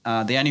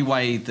 the only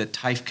way that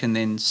TAFE can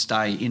then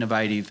stay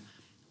innovative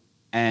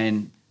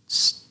and,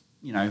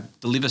 you know,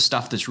 deliver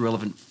stuff that's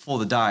relevant for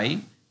the day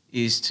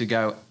is to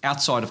go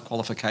outside of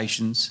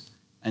qualifications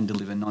and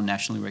deliver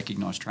non-nationally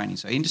recognised training.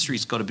 So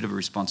industry's got a bit of a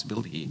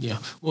responsibility here. Yeah,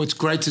 well, it's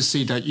great to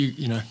see that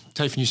you know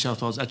TAFE New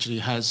South Wales actually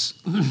has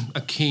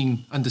a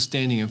keen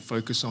understanding and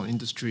focus on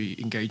industry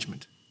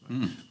engagement.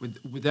 Right?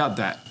 Without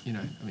that, you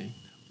know, I mean,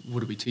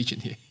 what are we teaching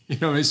here? You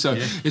know, what I mean? So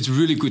it's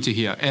really good to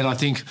hear. And I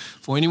think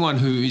for anyone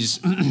who is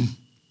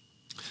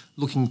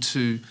looking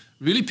to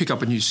really pick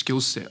up a new skill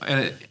set,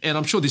 and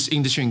I'm sure this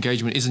industry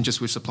engagement isn't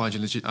just with supply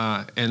chain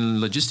and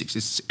logistics.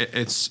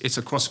 It's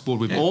across the board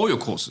with all your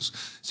courses.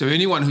 So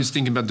anyone who's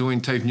thinking about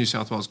doing TAFE New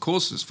South Wales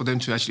courses, for them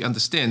to actually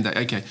understand that,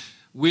 okay,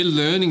 we're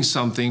learning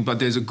something, but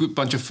there's a good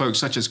bunch of folks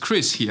such as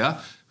Chris here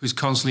who's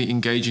constantly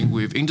engaging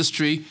with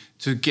industry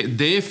to get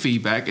their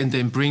feedback and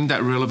then bring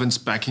that relevance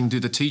back into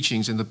the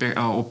teachings and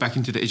or back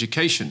into the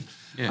education.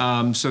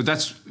 Yeah. So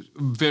that's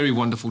very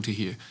wonderful to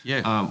hear.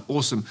 Yeah.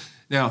 Awesome.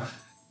 Now,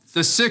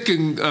 the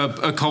second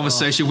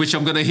conversation, which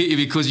I'm going to hit you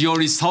because you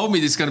already told me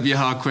this is going to be a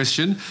hard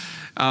question,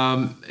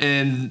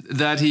 and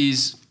that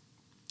is,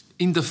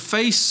 in the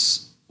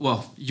face.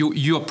 Well,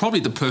 you are probably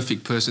the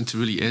perfect person to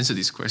really answer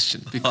this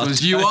question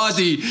because you are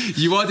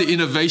the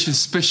innovation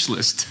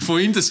specialist for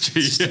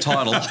industry. It's the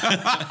title.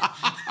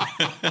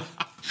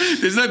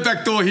 There's no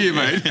back door here,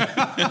 mate.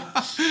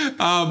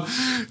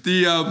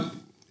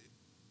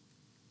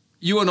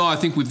 You and I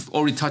think we've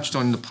already touched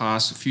on in the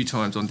past a few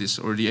times on this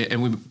already,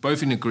 and we're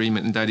both in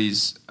agreement, and that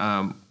is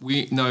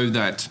we know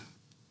that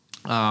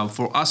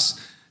for us,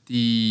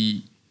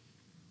 the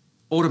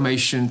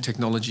automation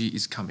technology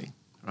is coming,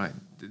 right?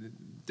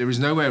 There is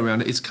no way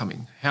around it. It's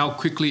coming. How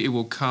quickly it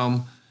will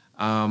come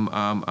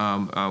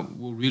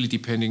will really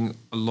depending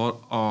a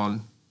lot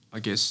on, I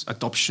guess,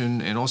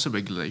 adoption and also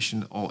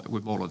regulation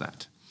with all of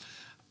that.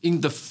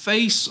 In the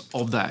face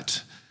of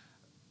that,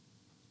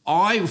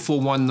 I,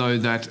 for one, know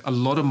that a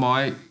lot of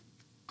my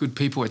good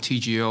people at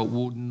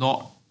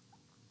TGL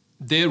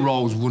their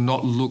roles will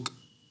not look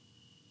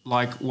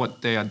like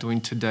what they are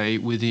doing today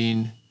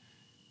within,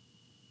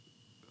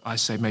 I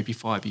say, maybe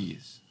 5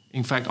 years.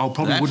 In fact, I'll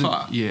probably that wouldn't.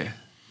 Far? Yeah.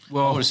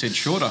 Well, I would have said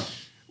shorter.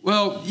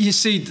 Well, you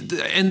see,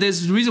 and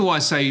there's the reason why I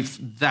say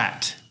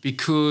that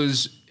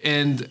because,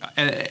 and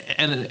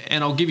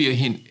I'll give you a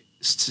hint.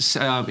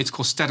 it's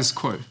called status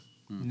quo.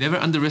 Never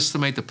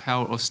underestimate the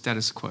power of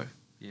status quo.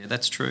 Yeah,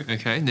 that's true.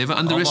 Okay, never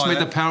underestimate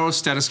the power of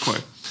status quo.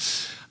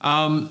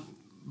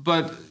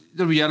 But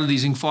the reality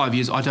is, in 5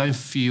 years, I don't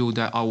feel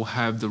that I will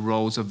have the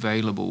roles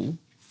available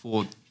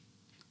for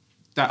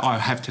that I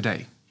have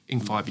today in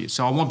 5 years.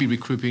 So I won't be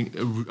recruiting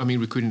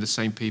the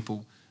same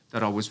people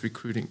that I was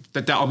recruiting,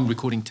 that I'm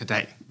recruiting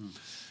today.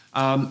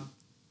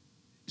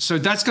 So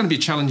that's going to be a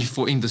challenge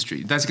for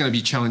industry. That's going to be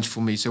a challenge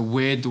for me. So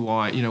where do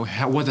I,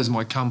 what does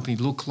my company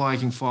look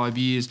like in 5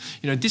 years?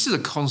 This is a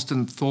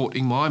constant thought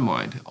in my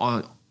mind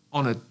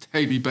on a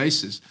daily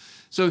basis.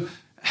 So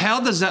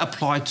how does that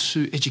apply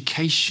to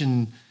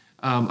education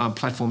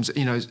platforms?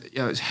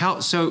 How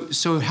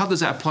does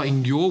that apply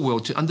in your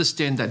world to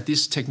understand that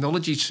this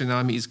technology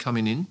tsunami is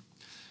coming in,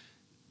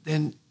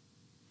 and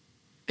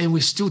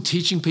we're still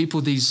teaching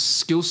people these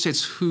skill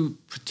sets who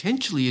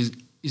potentially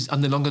is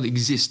no longer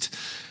exist.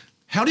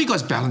 How do you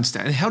guys balance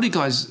that? And how do you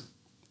guys,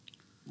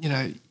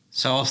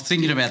 So I was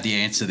thinking about the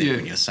answer there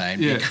when you're saying,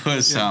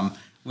 because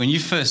when you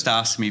first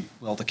asked me,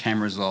 well, the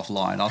camera's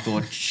offline, I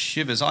thought,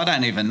 shivers, I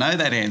don't even know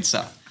that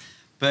answer.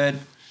 But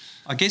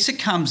I guess it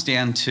comes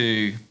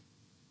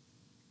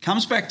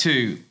back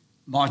to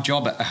my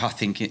job, I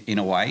think, in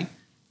a way,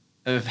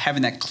 of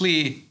having that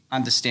clear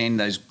understanding,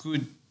 those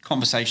good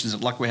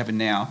conversations like we're having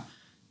now,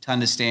 to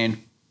understand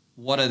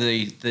what are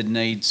the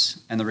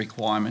needs and the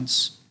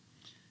requirements.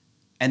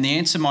 And the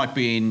answer might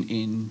be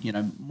in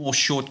more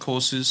short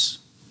courses,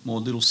 more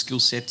little skill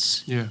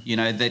sets,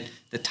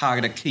 that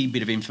target a key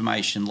bit of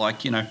information,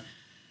 like,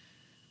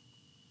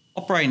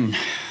 operating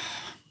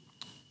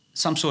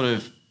some sort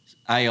of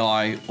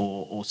AI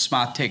or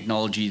smart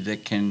technology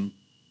that can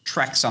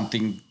track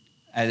something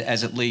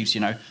as it leaves,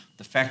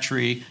 the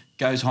factory,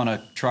 goes on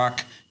a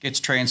truck, gets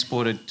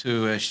transported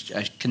to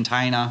a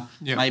container,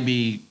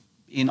 maybe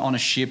on a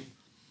ship,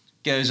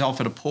 goes off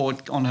at a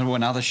port, onto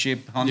another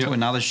ship,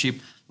 another ship.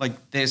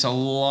 Like, there's a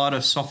lot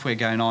of software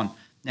going on.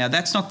 Now,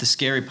 that's not the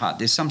scary part.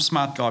 There's some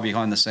smart guy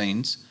behind the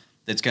scenes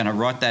that's going to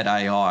write that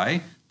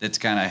AI that's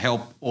going to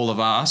help all of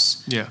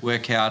us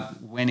work out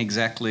when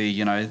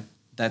exactly,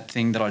 that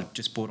thing that I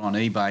just bought on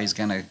eBay is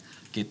going to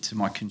get to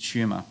my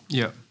consumer.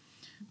 Yeah.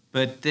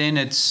 But then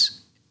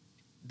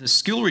the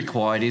skill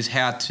required is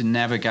how to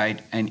navigate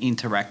and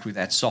interact with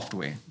that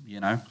software,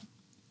 And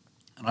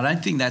I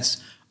don't think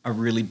that's a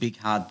really big,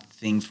 hard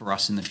thing for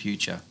us in the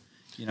future,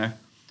 I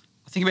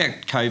think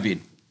about COVID.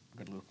 I've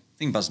got a little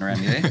thing buzzing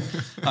around me there.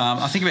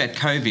 I think about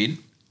COVID,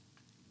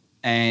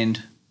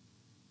 and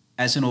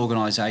as an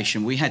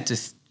organisation, we had to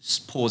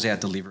pause our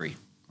delivery,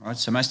 right?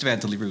 So most of our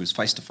delivery was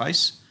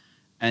face-to-face,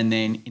 and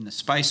then in the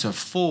space of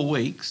 4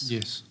 weeks,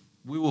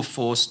 we were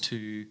forced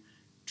to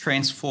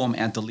transform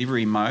our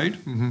delivery mode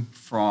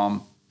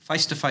from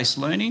face-to-face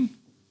learning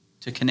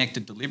to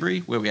connected delivery,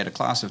 where we had a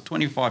class of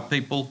 25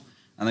 people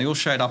and they all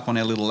showed up on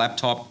our little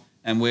laptop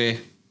and we're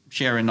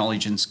sharing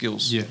knowledge and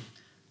skills. Yeah.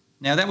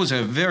 Now, that was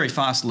a very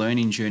fast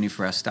learning journey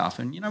for our staff.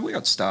 And, we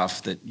got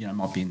staff that,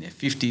 might be in their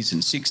 50s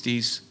and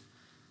 60s,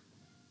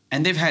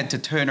 and they've had to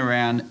turn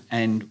around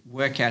and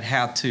work out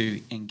how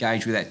to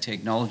engage with that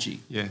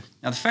technology. Yeah.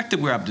 Now, the fact that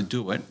we're able to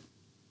do it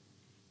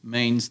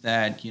means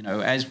that,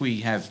 as we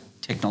have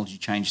technology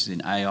changes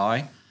in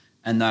AI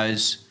and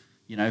those,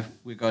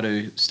 we've got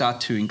to start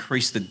to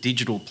increase the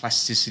digital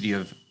plasticity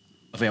of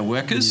our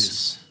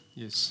workers.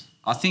 Yes.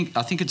 I think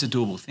it's a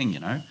doable thing,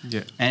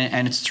 Yeah.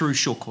 And it's through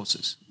short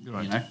courses,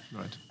 Right.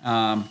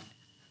 Right.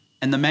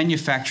 And the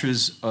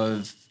manufacturers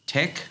of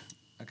tech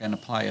are going to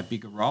play a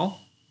bigger role,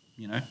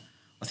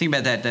 I think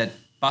about that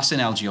bus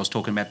analogy I was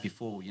talking about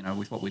before,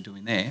 with what we're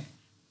doing there.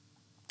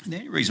 The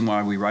only reason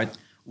why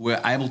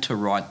we're able to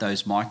write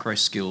those micro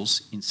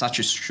skills in such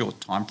a short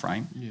time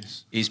frame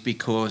is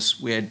because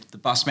we had the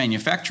bus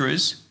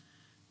manufacturers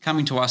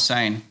coming to us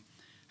saying,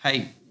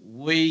 hey,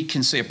 we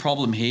can see a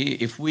problem here.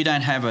 If we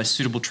don't have a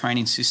suitable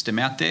training system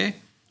out there,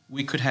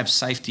 we could have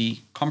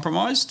safety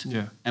compromised,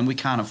 and we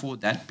can't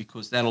afford that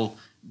because that'll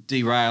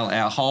derail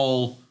our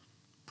whole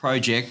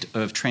project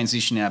of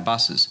transitioning our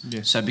buses.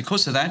 Yes. So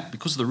because of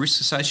the risks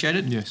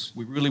associated,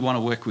 we really want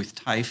to work with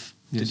TAFE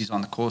to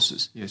design the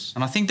courses. Yes.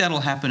 And I think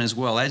that'll happen as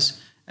well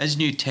as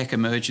new tech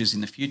emerges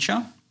in the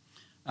future.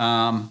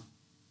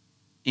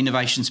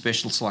 Innovation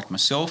specialists like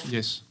myself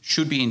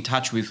should be in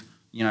touch with,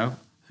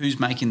 who's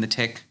making the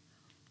tech,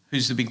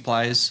 who's the big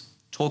players,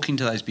 talking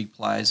to those big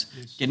players,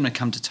 get them to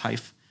come to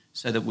TAFE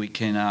so that we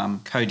can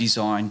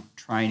co-design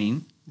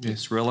training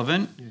that's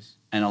relevant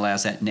and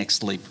allows that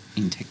next leap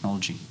in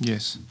technology.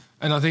 Yes.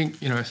 And I think,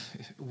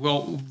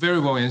 very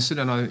well answered,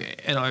 and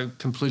I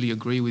completely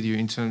agree with you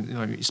in terms,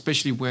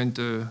 especially when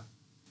the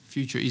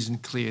future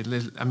isn't clear.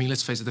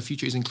 Let's face it, the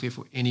future isn't clear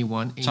for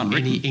anyone in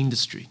any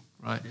industry,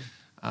 right?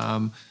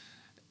 Yeah.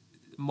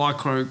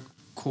 Micro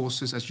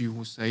courses, as you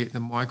will say, the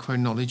micro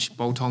knowledge,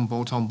 bolt on.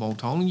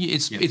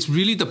 It's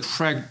really the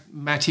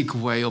pragmatic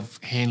way of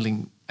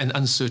handling an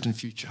uncertain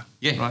future,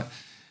 right?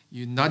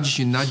 You nudge.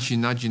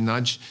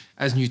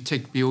 As new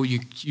tech build,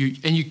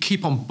 you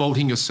keep on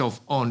bolting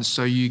yourself on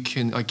so you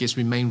can, I guess,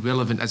 remain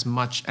relevant as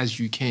much as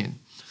you can.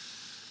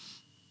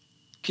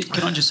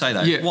 Can I just say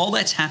though, Yeah. while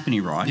that's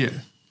happening, right? Yeah.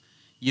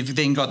 You've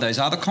then got those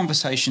other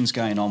conversations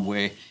going on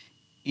where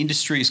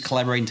industry is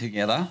collaborating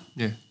together,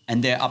 Yeah.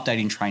 and they're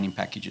updating training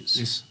packages.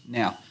 Yes.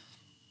 Now,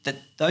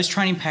 those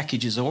training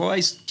packages are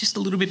always just a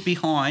little bit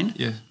behind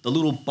Yeah. the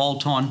little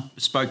bolt-on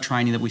bespoke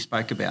training that we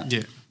spoke about.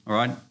 Yeah. All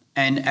right.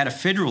 And at a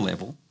federal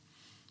level,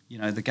 you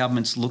know, the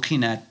government's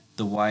looking at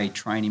the way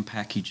training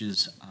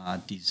packages are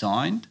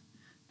designed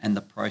and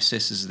the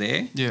processes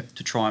there Yeah.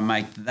 to try and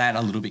make that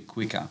a little bit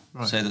quicker,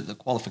 Right. so that the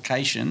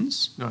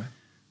qualifications No.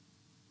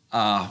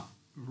 are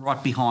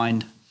right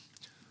behind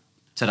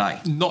today.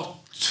 Not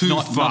too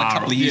Not far. a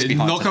couple of years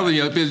behind Not a couple of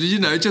years, but you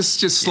know, just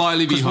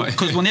slightly behind.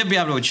 Because we'll never be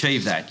able to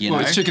achieve that, you Well,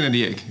 know. it's chicken and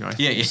the egg, right?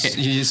 Yeah,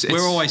 yeah.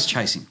 We're always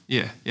chasing.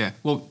 Yeah, yeah.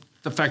 Well,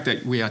 the fact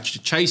that we are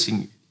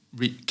chasing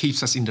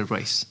keeps us in the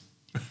race.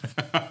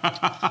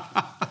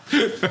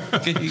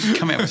 You can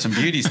come out with some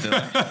beauties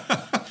today.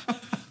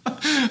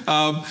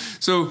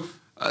 So,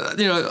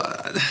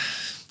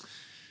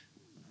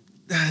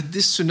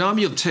 this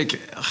tsunami of tech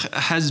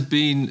has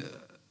been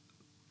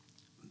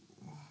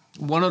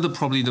one of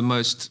probably the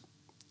most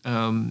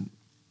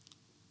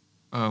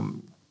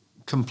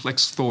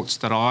complex thoughts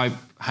that I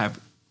have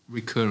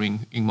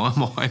recurring in my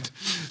mind.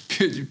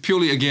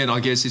 Purely, again, I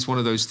guess it's one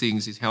of those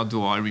things, is how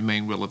do I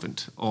remain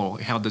relevant, or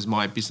how does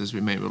my business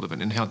remain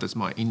relevant, and how does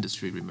my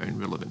industry remain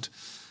relevant?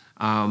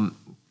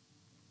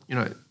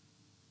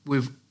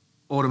 With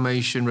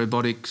automation,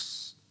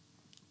 robotics,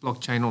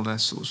 blockchain, all that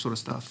sort of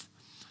stuff,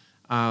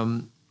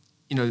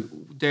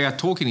 they are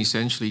talking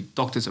essentially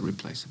doctors are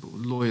replaceable,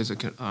 lawyers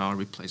are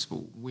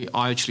replaceable.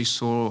 I actually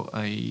saw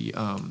a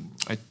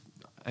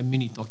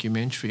mini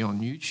documentary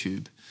on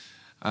YouTube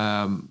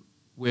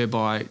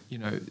whereby,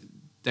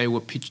 they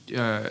were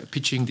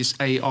pitching this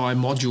AI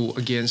module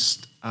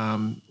against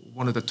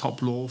one of the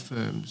top law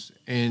firms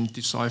and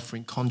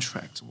deciphering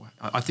contracts.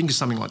 I think it's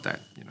something like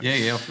that.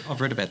 Yeah, I've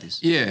read about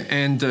this. Yeah,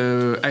 and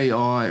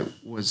AI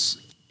was,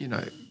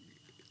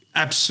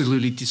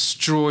 absolutely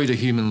destroyed the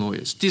human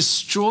lawyers,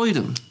 destroyed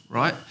them,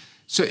 right?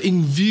 So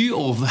in view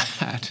of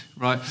that,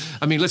 right,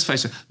 I mean, let's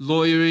face it,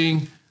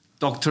 lawyering,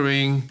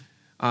 doctoring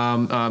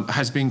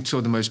has been two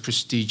of the most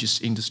prestigious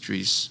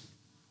industries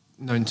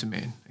known to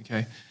man,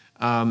 okay?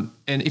 And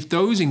if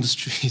those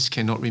industries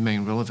cannot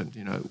remain relevant,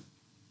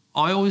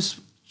 I always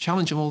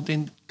challenge them all,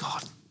 then,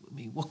 God, I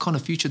mean, what kind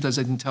of future does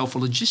that entail for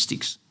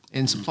logistics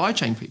and supply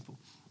chain people?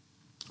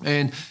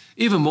 And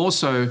even more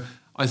so,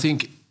 I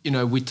think,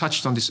 we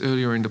touched on this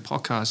earlier in the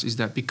podcast, is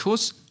that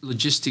because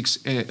logistics,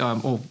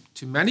 or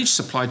to manage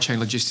supply chain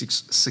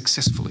logistics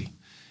successfully,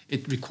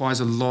 it requires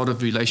a lot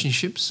of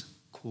relationships,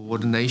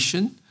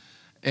 coordination,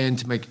 and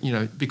to make,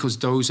 because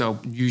those are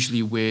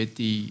usually where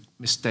the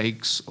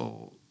mistakes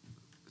or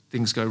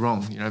things go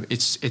wrong.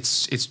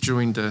 It's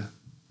during the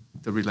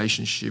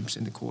relationships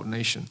and the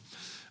coordination.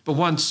 But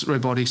once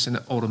robotics and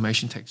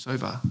automation takes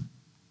over,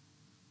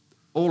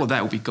 all of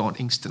that will be gone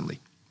instantly.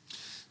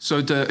 So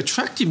the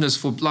attractiveness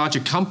for larger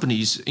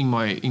companies in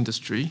my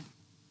industry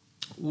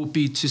will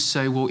be to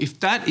say, well, if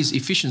that is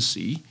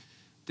efficiency,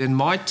 then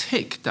my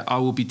tech that I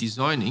will be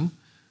designing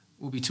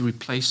will be to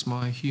replace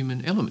my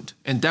human element.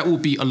 And that will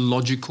be a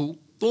logical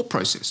thought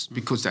process,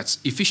 because that's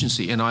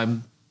efficiency. And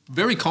I'm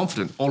very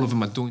confident all of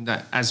them are doing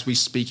that as we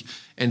speak,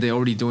 and they're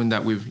already doing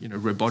that with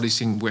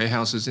robotics in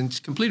warehouses, and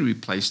to completely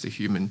replace the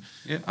human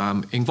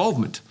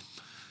involvement.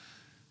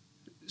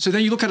 So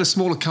then you look at a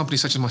smaller company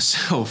such as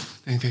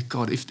myself and go,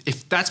 God,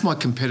 if that's my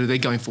competitor, they're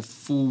going for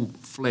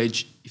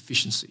full-fledged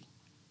efficiency,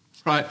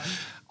 right?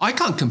 I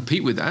can't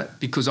compete with that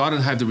because I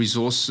don't have the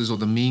resources or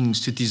the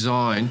means to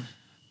design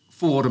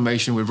full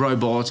automation with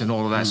robots and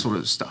all of that sort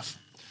of stuff.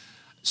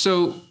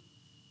 So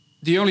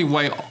the only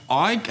way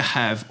I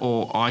have,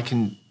 or I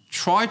can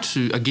try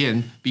to,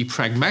 again, be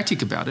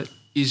pragmatic about it,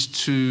 is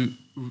to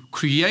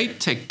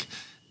create tech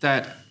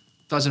that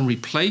doesn't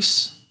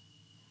replace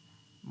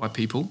my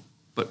people,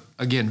 but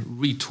again,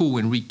 retool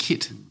and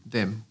re-kit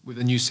them with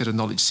a new set of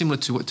knowledge, similar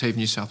to what TAFE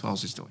New South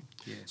Wales is doing.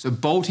 Yeah. So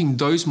bolting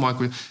those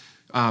micro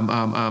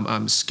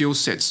skill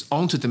sets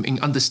onto them in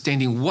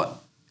understanding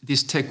what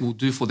this tech will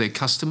do for their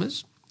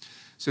customers.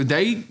 So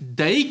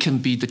they can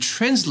be the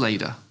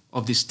translator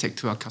of this tech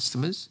to our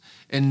customers,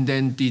 and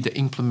then be the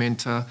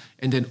implementer,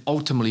 and then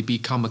ultimately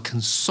become a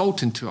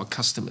consultant to our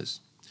customers,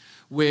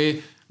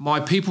 where my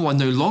people are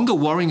no longer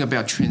worrying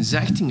about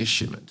transacting a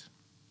shipment,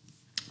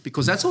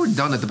 because that's already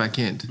done at the back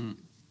end.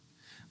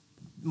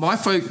 My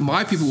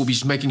people will be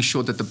making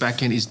sure that the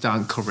back end is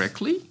done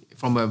correctly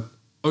from an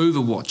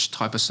Overwatch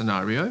type of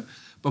scenario.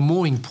 But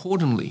more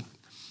importantly,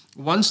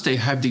 once they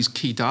have these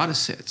key data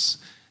sets,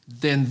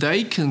 then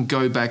they can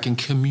go back and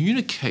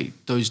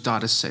communicate those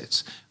data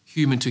sets,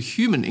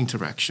 human-to-human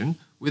interaction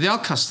with our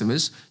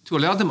customers, to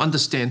allow them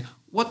understand,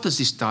 what does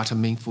this data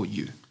mean for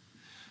you?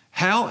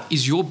 How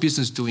is your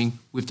business doing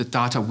with the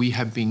data we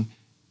have been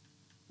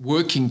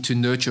working to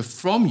nurture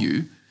from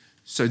you,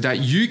 so that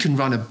you can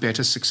run a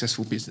better,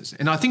 successful business?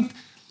 And I think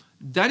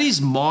that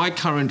is my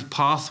current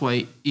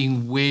pathway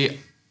in where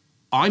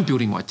I'm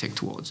building my tech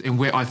towards, and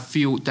where I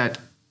feel that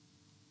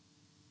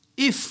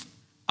if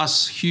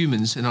us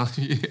humans, and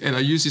I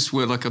use this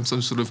word like I'm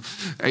some sort of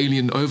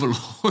alien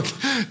overlord,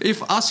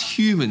 if us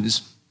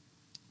humans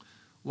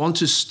want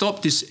to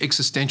stop this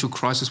existential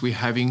crisis we're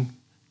having,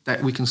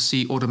 that we can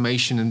see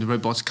automation and the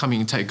robots coming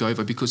and take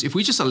over, because if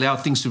we just allow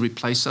things to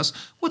replace us,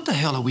 what the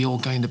hell are we all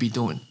going to be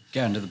doing?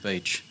 Going to the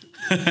beach.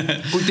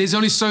 Well, there's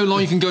only so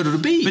long you can go to the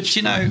beach. But,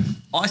 you know,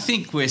 I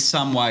think we're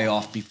some way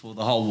off before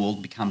the whole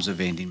world becomes a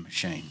vending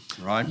machine,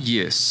 right?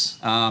 Yes.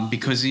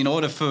 Because in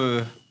order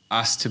for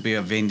us to be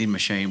a vending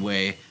machine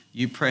where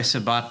you press a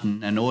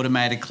button and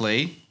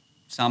automatically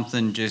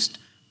something just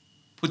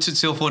puts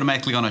itself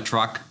automatically on a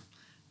truck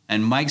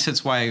and makes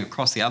its way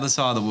across the other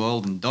side of the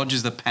world and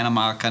dodges the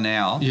Panama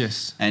Canal.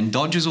 Yes. And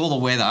dodges all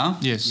the weather.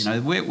 Yes. You know,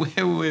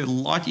 we're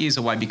light years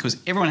away because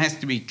everyone has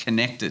to be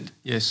connected.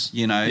 Yes.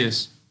 You know.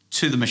 Yes.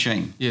 To the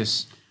machine.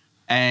 Yes.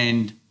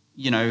 And,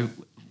 you know,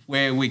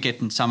 where we're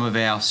getting some of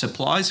our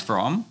supplies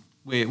from,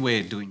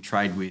 we're doing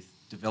trade with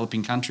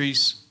developing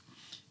countries,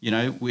 you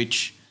know,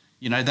 which,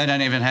 you know, they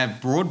don't even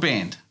have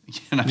broadband,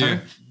 you know. Yeah.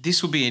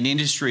 This will be an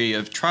industry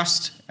of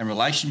trust and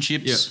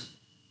relationships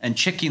and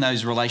checking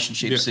those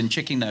relationships and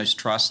checking those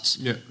trusts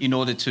in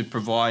order to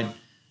provide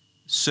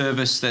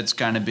service that's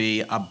going to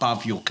be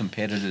above your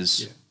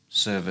competitors'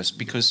 service,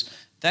 because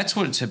that's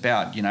what it's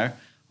about, you know.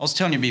 I was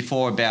telling you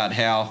before about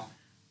how,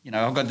 you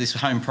know, I've got this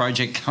home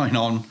project going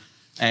on,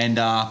 and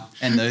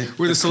the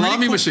with a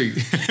salami machine.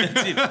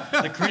 That's it.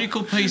 The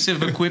critical piece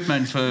of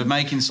equipment for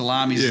making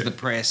salamis is the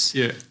press,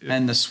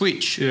 and the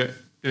switch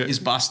is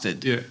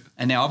busted.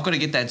 And now I've got to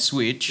get that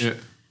switch,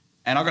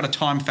 and I've got a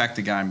time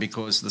factor going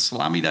because the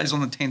salami day is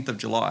on the 10th of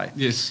July.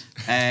 Yes,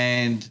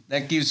 and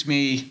that gives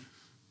me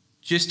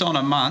just on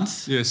a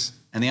month. Yes,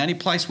 and the only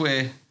place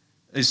where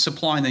is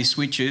supplying these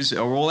switches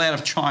are all out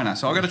of China.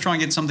 So I've got to try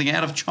and get something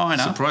out of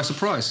China. Surprise,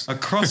 surprise.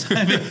 Across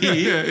over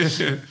here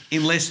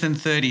in less than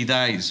 30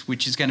 days,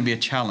 which is going to be a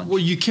challenge. Well,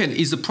 you can.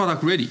 Is the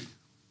product ready?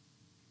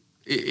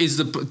 Is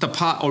the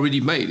part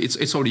already made?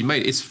 It's already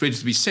made. It's ready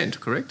to be sent,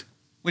 correct?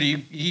 What are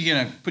you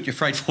going to put your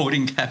freight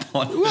forwarding cap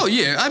on? Well,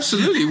 yeah,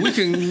 absolutely.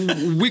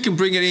 We can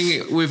bring it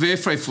in with air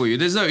freight for you.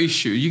 There's no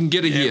issue. You can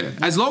get it here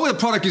as long as the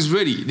product is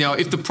ready. Now,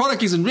 if the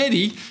product isn't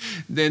ready,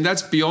 then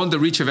that's beyond the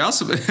reach of our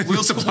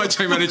supply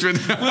chain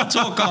management. We'll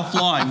talk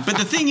offline. But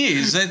the thing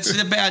is,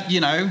 it's about, you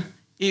know,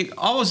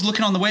 I was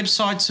looking on the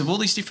websites of all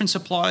these different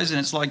suppliers,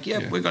 and it's like,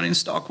 we've got it in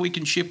stock, we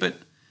can ship it,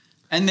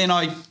 and then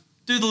I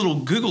do the little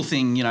Google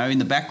thing, you know, in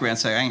the background,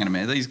 say, hang on a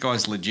minute, these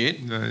guys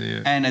legit?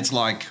 And it's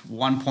like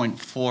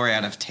 1.4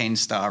 out of 10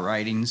 star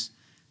ratings.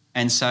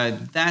 And so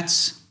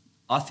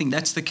I think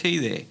that's the key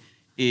there,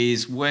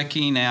 is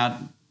working out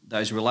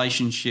those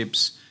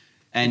relationships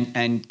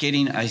and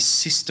getting a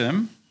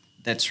system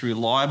that's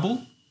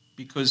reliable,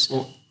 because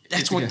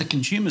that's what the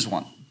consumers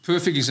want.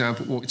 Perfect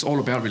example. Well, it's all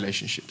about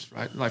relationships,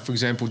 right? Like, for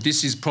example,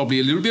 this is probably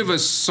a little bit of a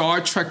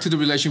sidetrack to the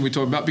relation we're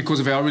talking about because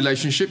of our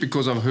relationship,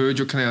 because I've heard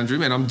your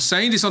conundrum, and I'm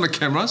saying this on the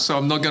camera, so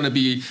I'm not going to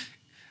be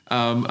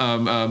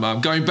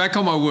going back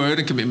on my word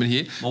and commitment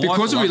here.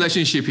 Because of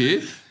relationship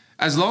here,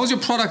 as long as your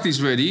product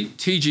is ready,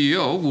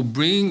 TGL will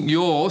bring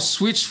your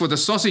switch for the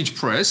sausage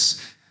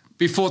press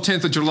before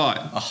 10th of July.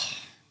 Oh.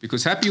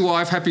 Because happy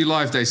wife, happy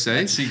life, they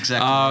say. That's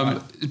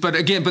exactly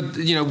right. But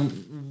you know,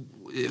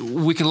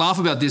 we can laugh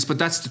about this, but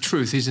that's the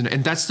truth, isn't it?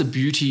 And that's the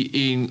beauty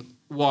in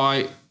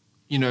why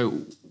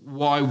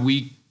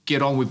we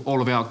get on with all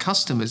of our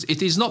customers.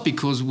 It is not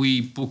because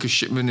we book a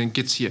shipment and it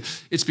gets here.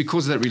 It's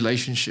because of that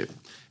relationship.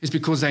 It's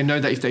because they know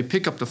that if they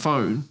pick up the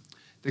phone,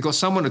 they've got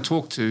someone to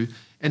talk to,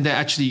 and they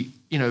actually,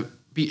 you know,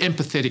 be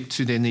empathetic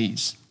to their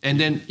needs. And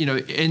then, you know,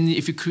 and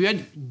if you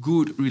create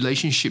good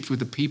relationships with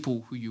the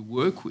people who you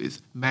work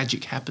with,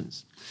 magic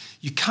happens.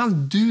 You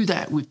can't do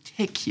that with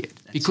tech yet,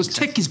 because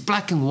tech is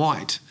black and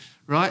white.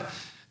 Right?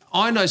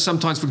 I know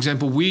sometimes, for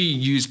example, we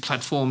use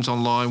platforms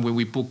online when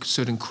we book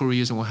certain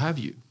couriers and what have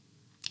you.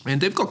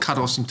 And they've got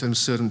cut-offs in terms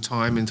of certain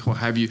time and what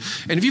have you.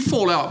 And if you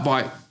fall out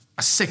by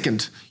a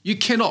second, you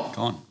cannot...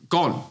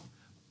 Gone.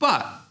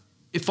 But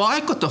if I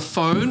got the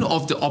phone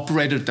of the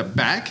operator at the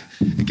back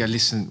and go,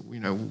 listen,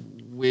 you know,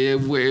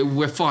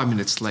 we're 5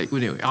 minutes late.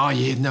 Oh,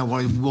 yeah, no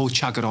worry, we'll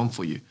chuck it on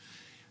for you.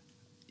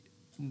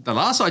 The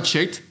last I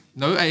checked,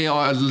 no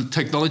AI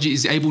technology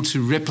is able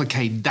to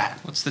replicate that.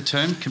 What's the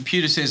term?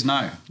 Computer says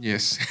no.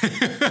 Yes.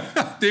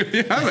 There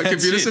we have it.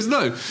 Computer says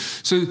no.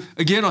 So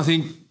again, I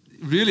think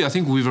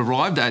we've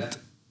arrived at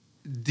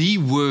the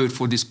word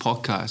for this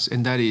podcast,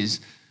 and that is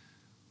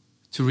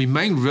to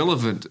remain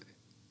relevant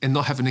and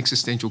not have an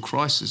existential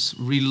crisis.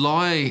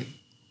 Rely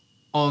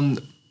on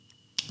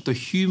the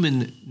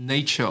human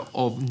nature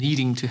of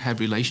needing to have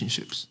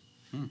relationships,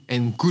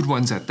 and good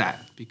ones at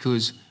that,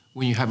 because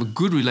when you have a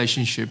good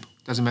relationship,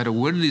 doesn't matter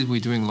what it is we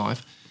do in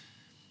life,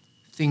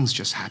 things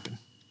just happen.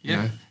 You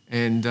know?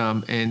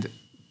 And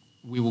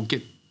we will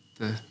get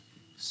the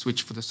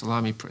switch for the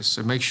salami press.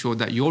 So make sure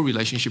that your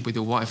relationship with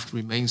your wife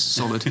remains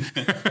solid.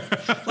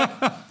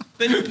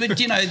 but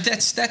you know,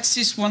 that's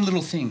just one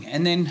little thing.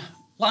 And then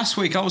last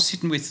week I was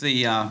sitting with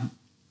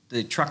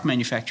the truck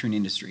manufacturing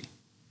industry,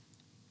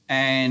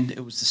 and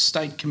it was the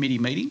state committee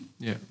meeting.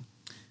 Yeah.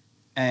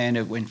 and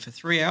it went for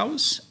 3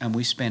 hours, and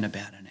we spent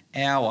about an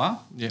hour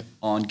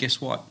on,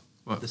 guess what?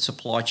 The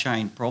supply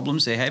chain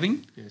problems they're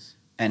having,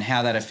 and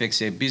how that affects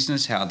their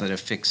business, how that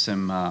affects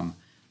them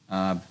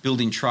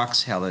building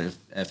trucks, how that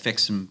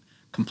affects them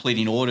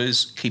completing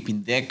orders,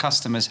 keeping their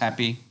customers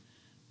happy.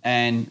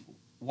 And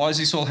why is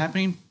this all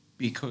happening?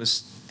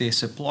 Because their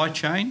supply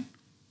chain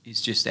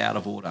is just out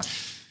of order.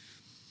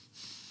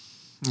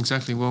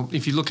 Exactly. Well,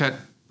 if you look at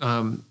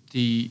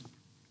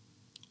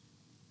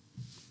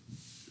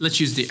let's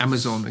use the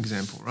Amazon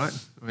example, right?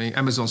 I mean,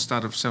 Amazon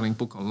started selling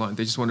book online.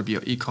 They just want to be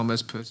an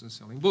e-commerce person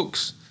selling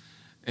books.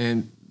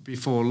 And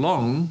before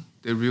long,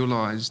 they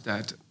realized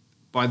that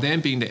by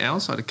them being the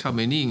outsider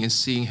coming in and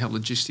seeing how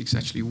logistics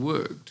actually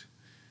worked,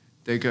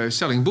 they go,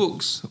 selling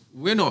books,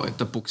 we're not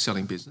the book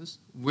selling business.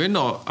 We're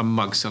not a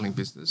mug selling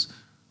business.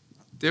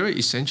 They're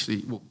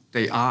essentially, well,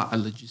 they are a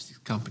logistics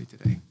company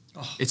today.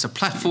 Oh, it's a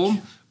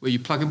platform where you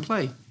plug and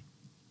play.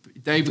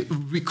 They've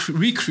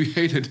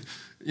recreated,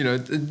 you know,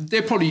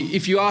 they're probably,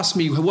 if you ask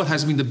me what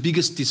has been the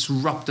biggest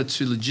disruptor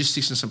to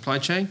logistics and supply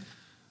chain,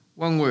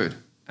 one word,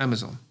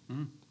 Amazon,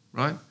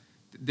 right?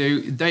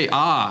 They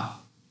are,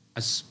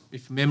 as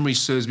if memory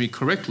serves me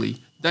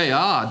correctly, they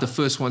are the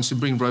first ones to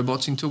bring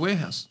robots into a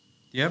warehouse.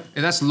 Yep.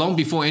 And that's long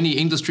before any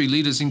industry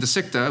leaders in the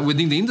sector,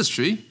 within the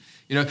industry.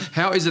 You know,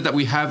 how is it that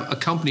we have a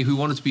company who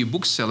wanted to be a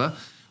bookseller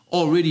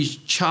already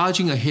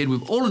charging ahead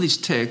with all of this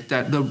tech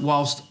that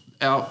whilst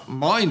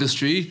my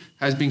industry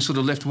has been sort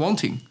of left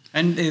wanting?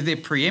 And they're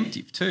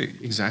preemptive too.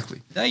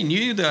 Exactly. They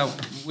knew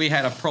that we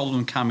had a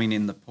problem coming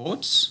in the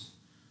ports.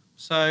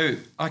 So,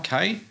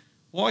 okay,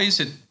 why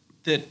is it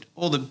that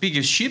all the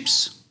biggest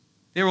ships,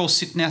 they're all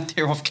sitting out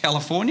there off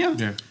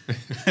California,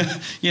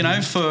 you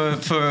know,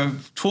 for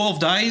 12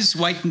 days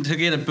waiting to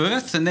get a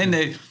berth, and then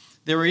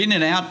they're in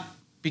and out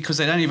because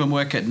they don't even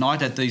work at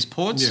night at these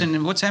ports. Yeah.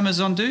 And what's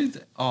Amazon do?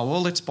 Oh,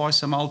 well, let's buy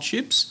some old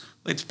ships,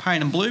 let's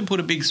paint them blue, put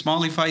a big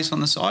smiley face on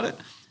the side of it,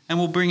 and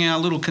we'll bring our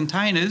little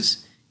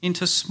containers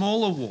into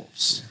smaller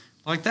wharfs.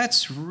 Yeah. Like,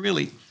 that's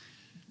really...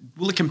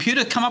 Will a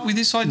computer come up with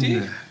this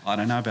idea? Yeah. I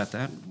don't know about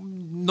that.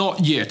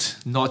 Not yet.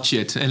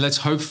 And let's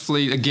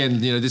hopefully,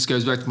 again, you know, this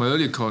goes back to my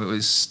earlier comment,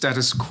 is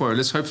status quo.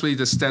 Let's hopefully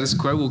the status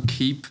quo will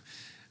keep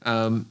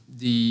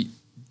the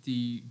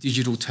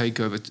digital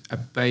takeover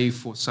at bay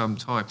for some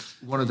time.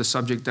 One of the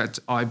subjects that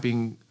I've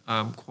been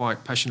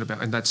quite passionate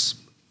about, and that's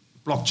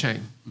blockchain,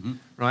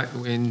 right?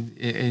 And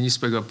you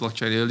spoke about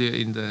blockchain earlier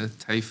in the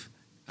TAFE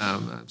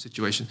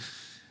situation.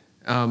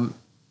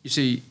 You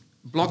see,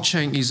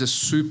 blockchain is a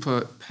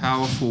super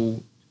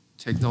powerful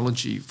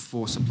technology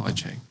for supply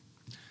chain.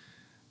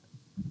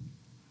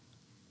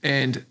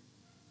 And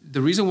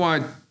the reason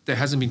why there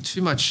hasn't been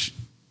too much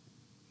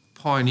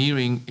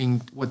pioneering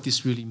in what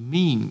this really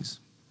means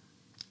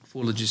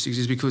for logistics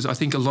is because I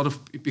think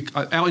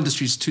our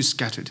industry is too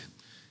scattered.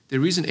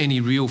 There isn't any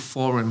real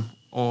forum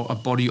or a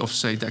body of,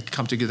 say, that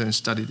come together and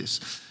study this.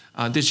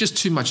 There's just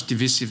too much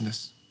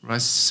divisiveness, right?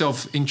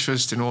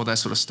 Self-interest and all that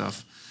sort of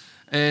stuff.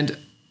 And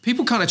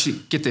people can't actually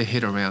get their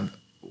head around,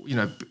 you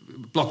know,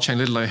 blockchain,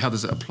 let alone how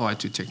does it apply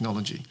to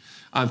technology.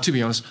 To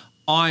be honest,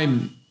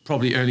 I'm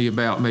probably only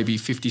about maybe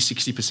 50,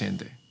 60%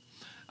 there.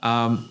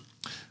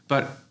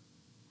 But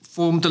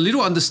from the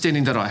little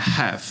understanding that I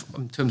have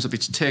in terms of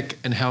its tech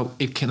and how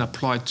it can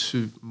apply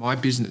to my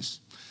business,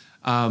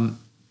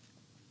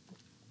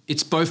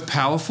 it's both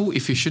powerful,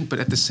 efficient, but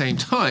at the same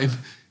time,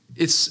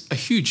 it's a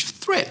huge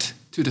threat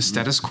to the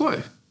status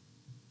quo,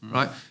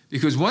 right?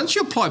 Because once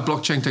you apply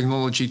blockchain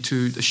technology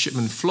to the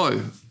shipment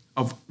flow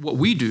of what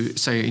we do,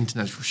 say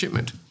international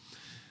shipment,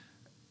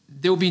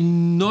 there will be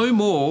no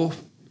more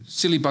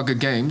silly bugger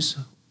games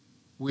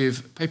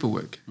with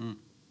paperwork.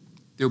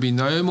 There will be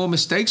no more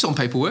mistakes on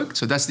paperwork,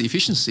 so that's the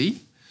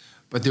efficiency,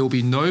 but there will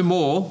be no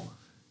more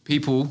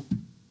people,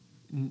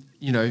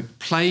 you know,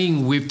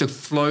 playing with the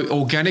flow,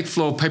 organic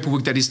flow of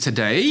paperwork that is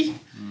today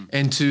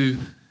and to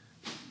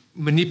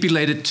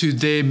manipulate it to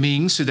their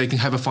means so they can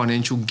have a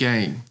financial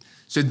gain.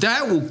 So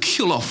that will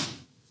kill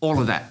off all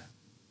of that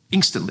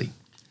instantly.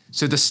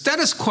 So the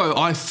status quo,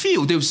 I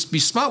feel there will be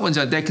smart ones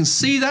out there can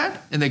see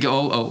that and they go,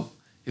 oh,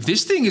 if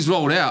this thing is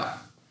rolled out,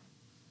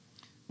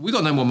 we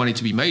got no more money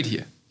to be made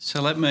here.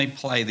 So let me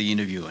play the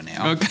interviewer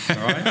now. Okay.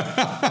 All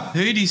right?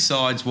 Who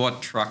decides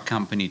what truck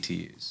company to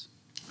use?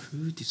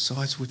 Who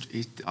decides which?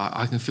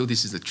 I can feel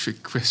this is a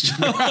trick question.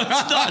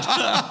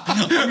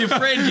 I'm your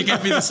friend. You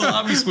gave me the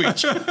salami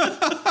switch.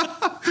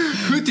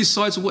 Who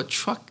decides what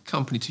truck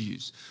company to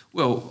use?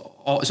 Well,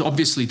 it's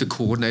obviously the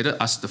coordinator,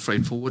 us, the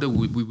freight forwarder.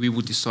 We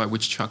would decide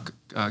which truck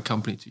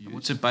company to use.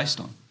 What's it based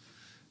on?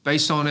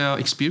 Based on our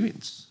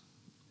experience.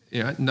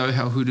 Know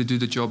who to do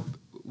the job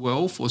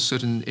well for a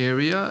certain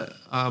area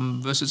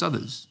versus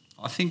others.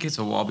 I think it's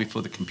a while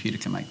before the computer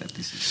can make that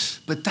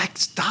decision. But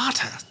that's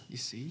data, you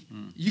see.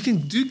 You can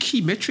do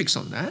key metrics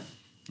on that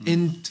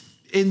and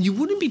you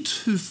wouldn't be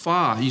too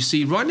far. You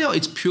see, right now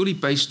it's purely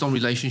based on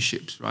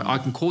relationships, right? I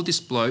can call this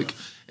bloke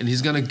and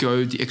he's going to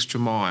go the extra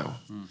mile.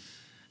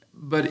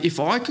 But if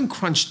I can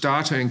crunch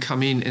data and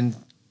come in and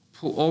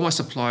pull all my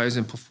suppliers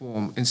and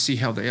perform and see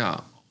how they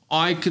are,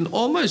 I can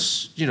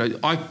almost,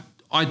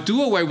 I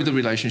do away with the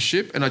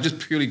relationship and I just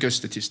purely go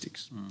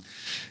statistics.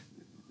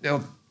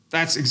 Now,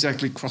 that's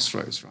exactly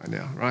crossroads right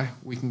now, right?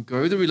 We can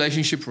go the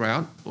relationship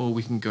route or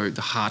we can go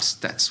the hard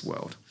stats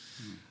world.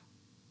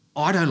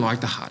 I don't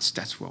like the hard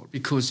stats world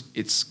because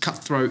it's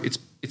cutthroat,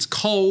 it's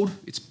cold,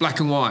 it's black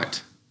and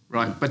white,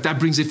 right? But that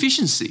brings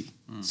efficiency.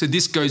 So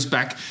this goes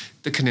back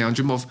the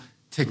conundrum of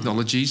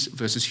technologies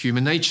versus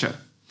human nature.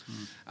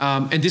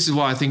 And this is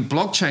why I think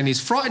blockchain is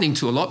frightening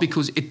to a lot,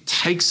 because it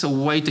takes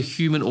away the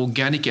human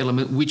organic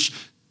element, which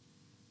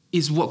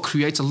is what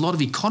creates a lot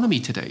of economy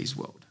in today's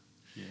world.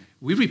 Yeah.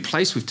 We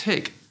replace with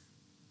tech.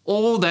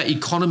 All that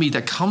economy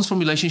that comes from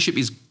relationship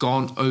is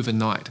gone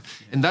overnight.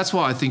 Yeah. And that's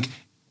why I think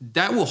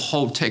that will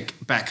hold tech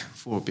back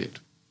for a bit,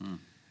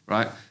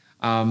 right?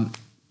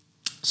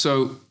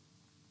 So,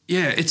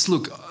 yeah,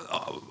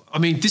 I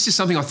mean, this is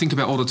something I think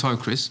about all the time,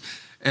 Chris.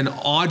 And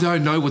I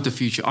don't know what the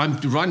future.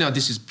 Right now,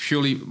 this is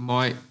purely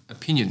my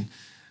opinion,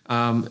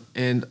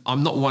 and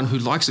I'm not one who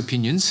likes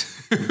opinions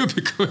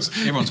because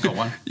everyone's got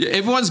one. Yeah,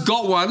 everyone's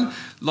got one.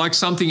 Like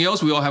something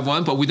else, we all have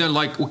one, but we don't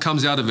like what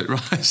comes out of it,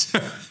 right?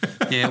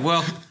 Yeah,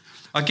 well,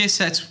 I guess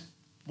that's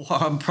why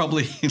I'm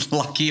probably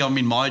lucky I'm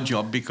in my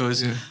job,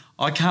 because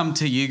I come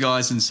to you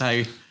guys and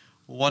say,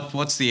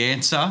 what's the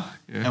answer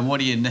and what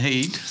do you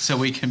need so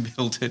we can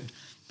build it.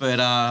 But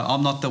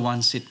I'm not the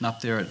one sitting up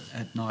there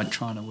at night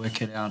trying to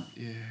work it out.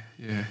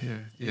 Yeah.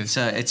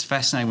 It's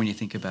fascinating when you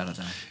think about it,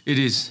 though. It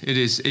is.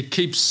 It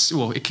keeps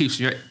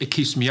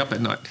me up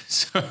at night.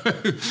 So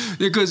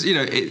because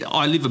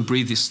I live and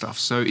breathe this stuff.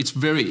 So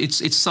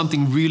it's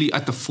something really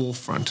at the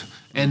forefront.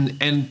 And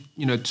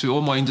to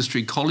all my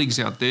industry colleagues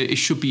out there, it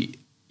should be,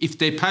 if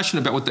they're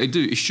passionate about what they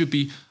do, it should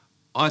be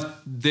at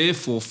their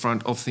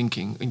forefront of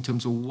thinking in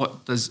terms of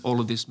what does all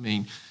of this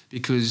mean,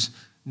 because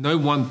no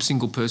one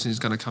single person is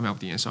going to come out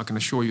with the answer. I can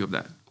assure you of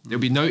that. There'll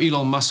be no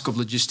Elon Musk of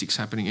logistics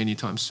happening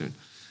anytime soon,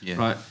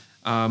 right?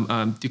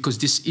 Because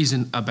this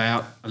isn't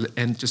about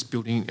just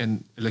building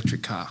an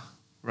electric car,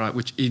 right?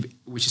 Which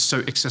is so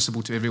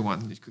accessible to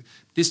everyone.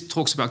 This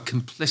talks about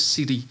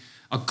complexity,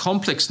 a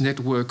complex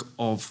network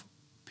of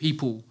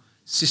people,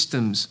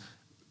 systems,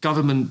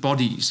 government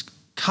bodies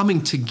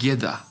coming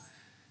together,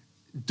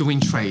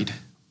 doing trade.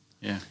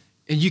 Yeah,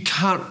 and you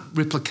can't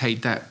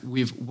replicate that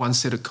with one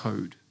set of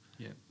code.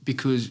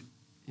 Because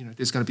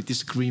there's going to be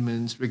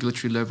disagreements,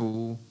 regulatory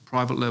level,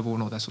 private level,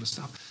 and all that sort of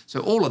stuff. So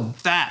all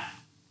of that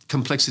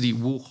complexity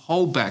will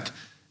hold back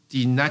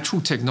the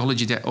natural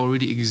technology that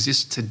already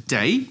exists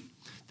today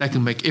that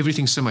can make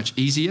everything so much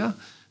easier.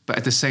 But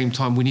at the same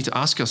time, we need to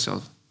ask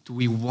ourselves, do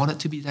we want it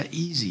to be that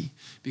easy?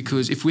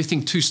 Because if we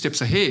think 2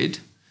 steps ahead,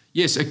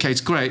 yes, okay,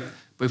 it's great.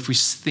 But if we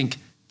think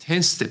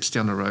 10 steps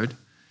down the road,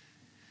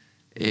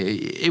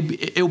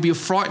 it'll be a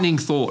frightening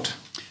thought.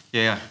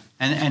 Yeah.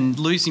 And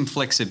losing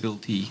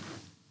flexibility,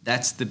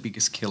 that's the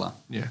biggest killer.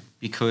 Yeah.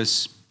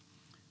 Because,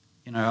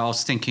 I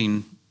was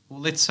thinking,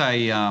 well, let's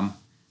say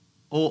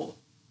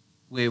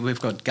we've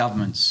got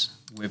governments,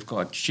 we've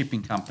got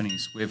shipping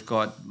companies, we've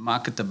got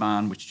market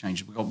demand, which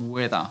changes, we've got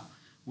weather,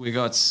 we've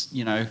got,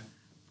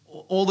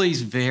 all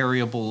these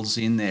variables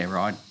in there,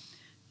 right?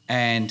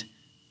 And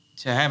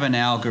to have an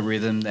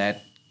algorithm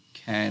that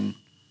can,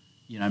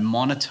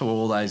 monitor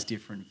all those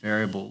different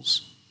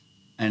variables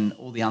and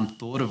all the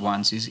unthought of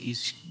ones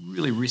is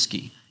really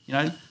risky.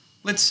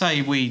 Let's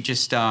say we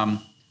just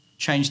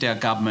changed our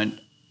government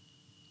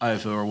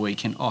over a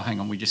weekend. Oh, hang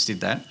on, we just did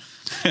that.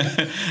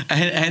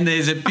 and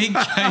there's a big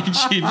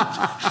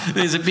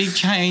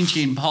change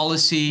in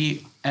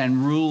policy,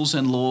 and rules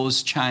and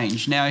laws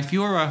change. Now, if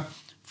you're a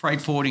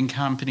freight forwarding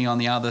company on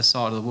the other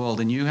side of the world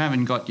and you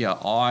haven't got your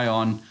eye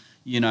on,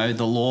 the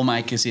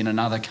lawmakers in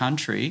another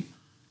country,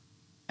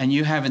 and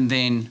you haven't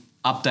then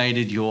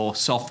updated your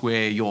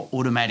software, your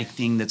automatic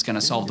thing that's going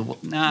to solve the world.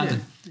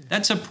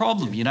 That's a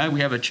problem.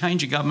 We have a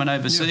change of government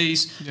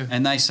overseas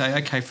and they say,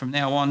 okay, from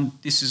now on,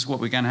 this is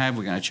what we're going to have.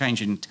 We're going to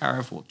change in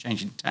tariff or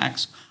change in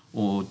tax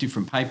or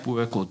different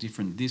paperwork or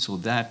different this or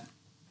that.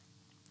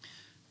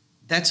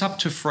 That's up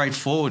to freight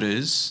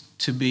forwarders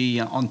to be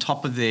on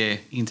top of their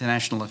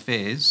international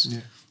affairs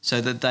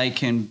so that they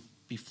can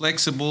be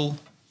flexible,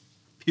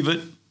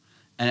 pivot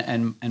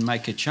and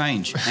make a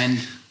change. And,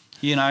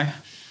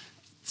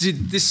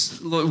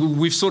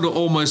 we've sort of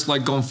almost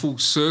like gone full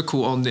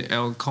circle on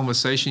our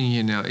conversation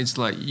here now. It's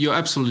like, you're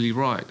absolutely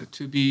right.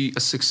 To be a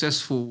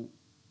successful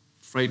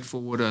freight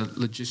forwarder,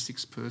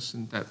 logistics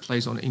person that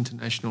plays on an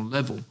international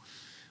level,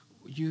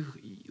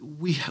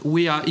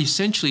 we are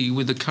essentially,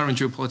 with the current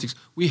geopolitics,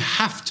 we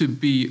have to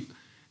be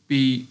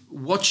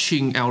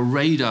watching our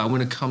radar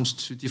when it comes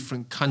to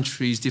different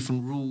countries,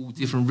 different rules,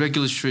 different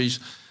regulations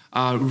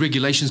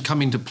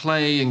come into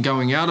play and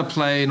going out of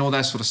play and all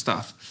that sort of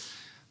stuff.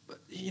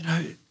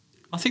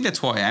 I think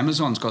that's why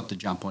Amazon's got the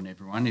jump on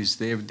everyone, is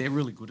they're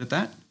really good at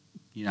that,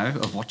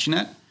 of watching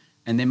it,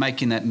 and they're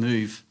making that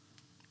move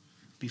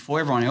before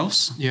everyone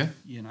else. Yeah.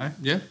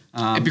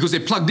 Because they're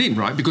plugged in,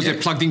 right? Because they're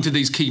plugged into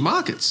these key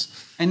markets.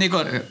 And they've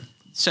got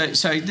so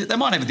they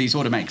might have these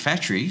automatic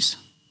factories,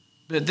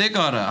 but they've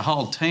got a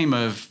whole team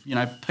of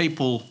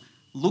people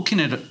looking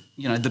at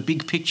the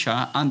big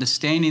picture,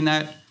 understanding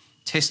that,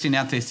 testing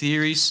out their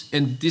theories.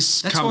 And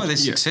that's why they're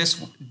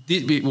successful.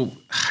 Well,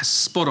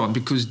 spot on,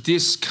 because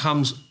this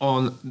comes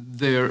on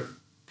their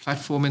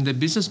platform and their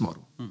business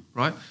model,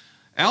 right?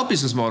 Our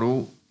business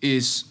model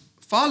is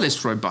far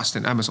less robust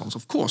than Amazon's,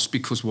 of course,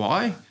 because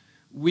why?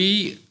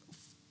 We,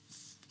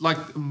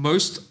 like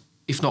most,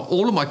 if not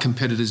all of my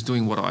competitors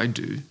doing what I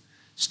do,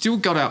 still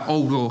got our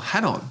old world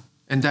hat on.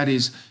 And that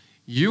is,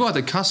 you are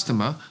the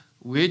customer.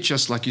 We're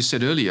just, like you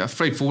said earlier,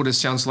 freight forwarder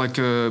sounds like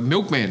a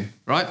milkman,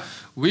 right?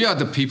 We are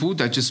the people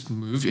that just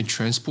move and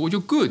transport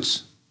your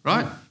goods,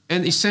 right?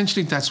 And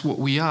essentially that's what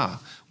we are.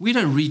 We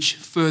don't reach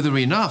further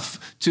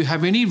enough to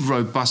have any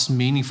robust,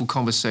 meaningful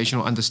conversation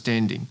or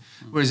understanding.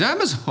 Whereas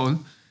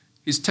Amazon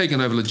is taken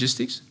over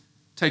logistics,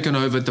 taken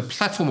over the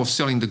platform of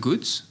selling the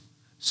goods.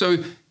 So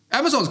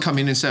Amazon's come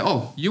in and say,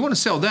 oh, you want to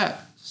sell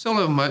that? Sell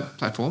it on my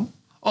platform.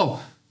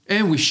 Oh,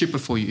 and we ship it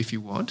for you if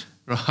you want,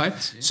 right?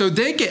 So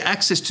they get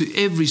access to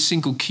every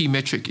single key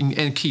metric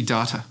and key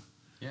data,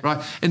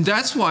 right? And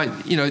that's why,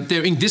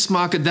 they're in this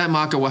market, that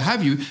market, what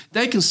have you.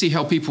 They can see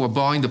how people are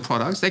buying the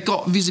products. They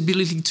got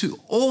visibility to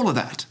all of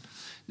that.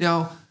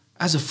 Now,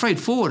 as a freight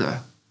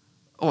forwarder,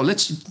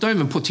 don't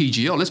even put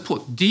TGL, let's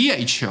put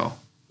DHL.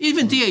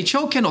 Even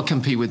DHL cannot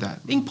compete with that.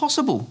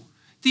 Impossible.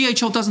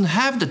 DHL doesn't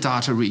have the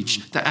data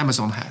reach that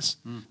Amazon has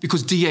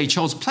because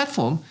DHL's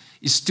platform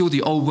is still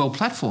the old world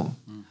platform.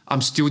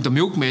 I'm still the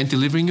milkman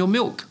delivering your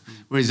milk.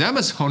 Whereas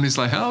Amazon is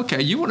like, oh,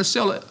 okay, you want to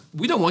sell it.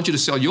 We don't want you to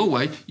sell your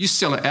way. You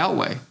sell it our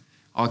way.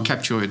 I'll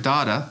capture your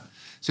data.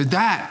 So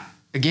that,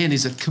 again,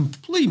 is a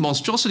complete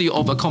monstrosity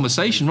of a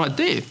conversation right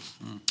there.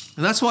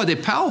 And that's why they're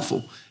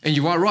powerful. And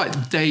you are right.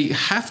 They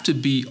have to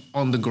be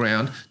on the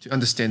ground to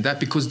understand that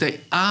because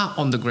they are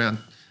on the ground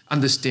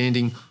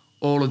understanding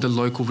all of the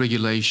local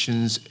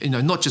regulations,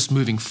 not just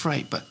moving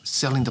freight, but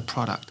selling the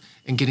product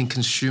and getting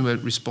consumer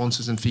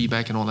responses and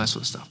feedback and all that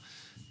sort of stuff.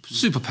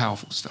 Super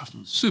powerful stuff,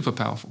 super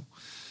powerful.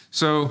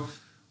 So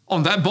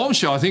on that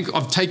bombshell, I think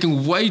I've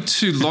taken way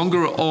too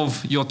longer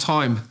of your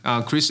time,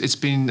 Chris. It's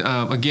been,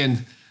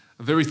 again,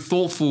 a very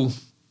thoughtful,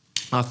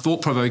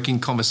 thought-provoking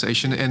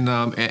conversation. And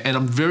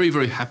I'm very,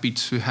 very happy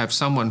to have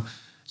someone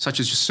such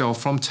as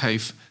yourself from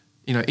TAFE,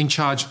 in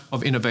charge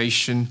of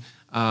innovation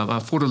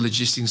for the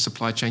logistics and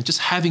supply chain, just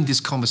having this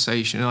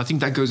conversation. And I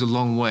think that goes a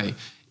long way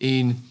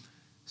in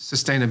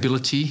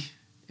sustainability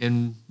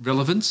and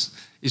relevance,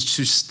 is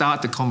to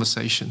start the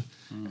conversation.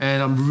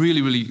 And I'm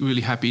really, really,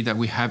 really happy that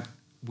we have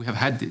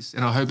had this.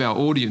 And I hope our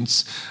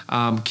audience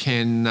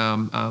can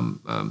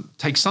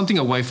take something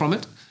away from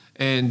it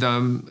and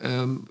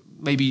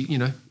maybe,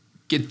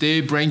 get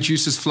their brain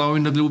juices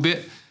flowing a little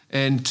bit.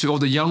 And to all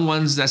the young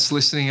ones that's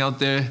listening out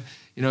there,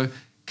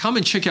 come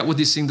and check out what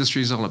this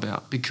industry is all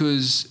about,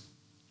 because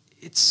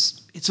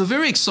it's a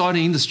very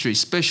exciting industry,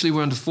 especially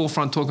we're on the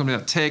forefront talking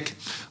about tech,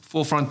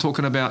 forefront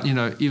talking about,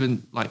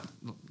 even like,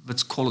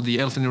 let's call it the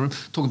elephant in the room,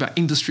 talking about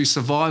industry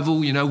survival.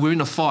 We're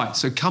in a fight,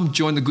 so come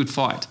join the good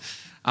fight.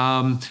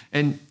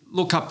 And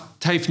look up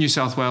TAFE New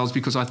South Wales,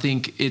 because I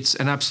think it's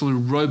an absolute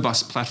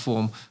robust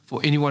platform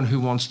for anyone who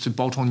wants to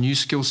bolt on new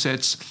skill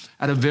sets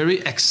at a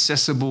very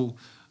accessible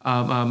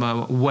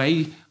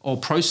way or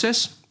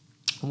process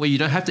where you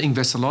don't have to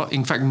invest a lot.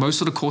 In fact, most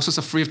of the courses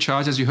are free of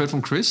charge, as you heard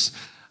from Chris.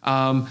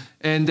 And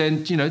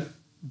then,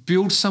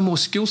 build some more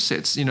skill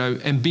sets,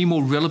 and be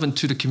more relevant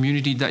to the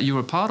community that you're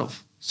a part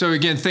of. So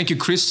again, thank you,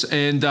 Chris.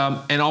 And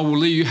I will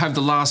let you have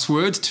the last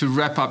word to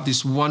wrap up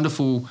this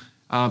wonderful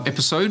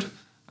episode,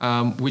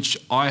 which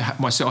I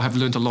myself have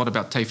learned a lot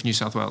about TAFE New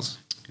South Wales.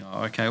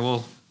 Okay,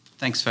 well,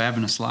 thanks for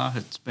having us, La.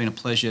 It's been a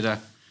pleasure to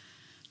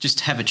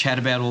just have a chat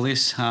about all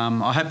this.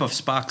 I hope I've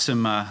sparked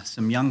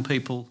some young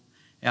people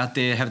out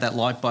there, have that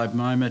light bulb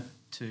moment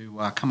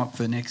to come up with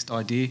the next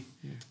idea.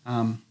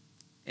 Yeah.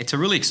 It's a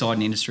really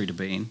exciting industry to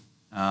be in.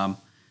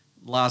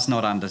 La's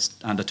not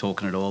under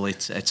talking at all.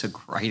 It's a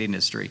great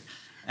industry.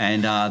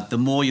 And the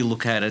more you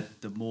look at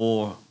it, the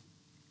more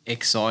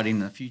exciting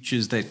the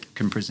futures that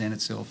can present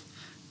itself.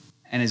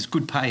 And it's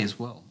good pay as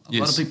well. A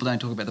lot of people don't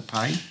talk about the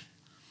pay.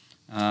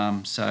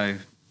 So,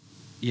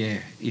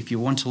 yeah, if you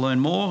want to learn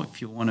more,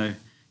 if you want to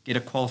get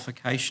a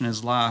qualification,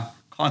 as La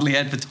kindly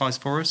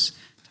advertised for us,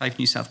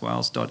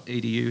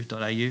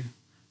 tafenewsouthwales.edu.au.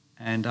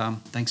 And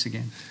thanks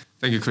again.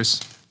 Thank you,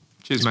 Chris.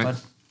 Cheers, mate. Bud.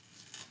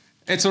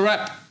 It's a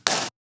wrap.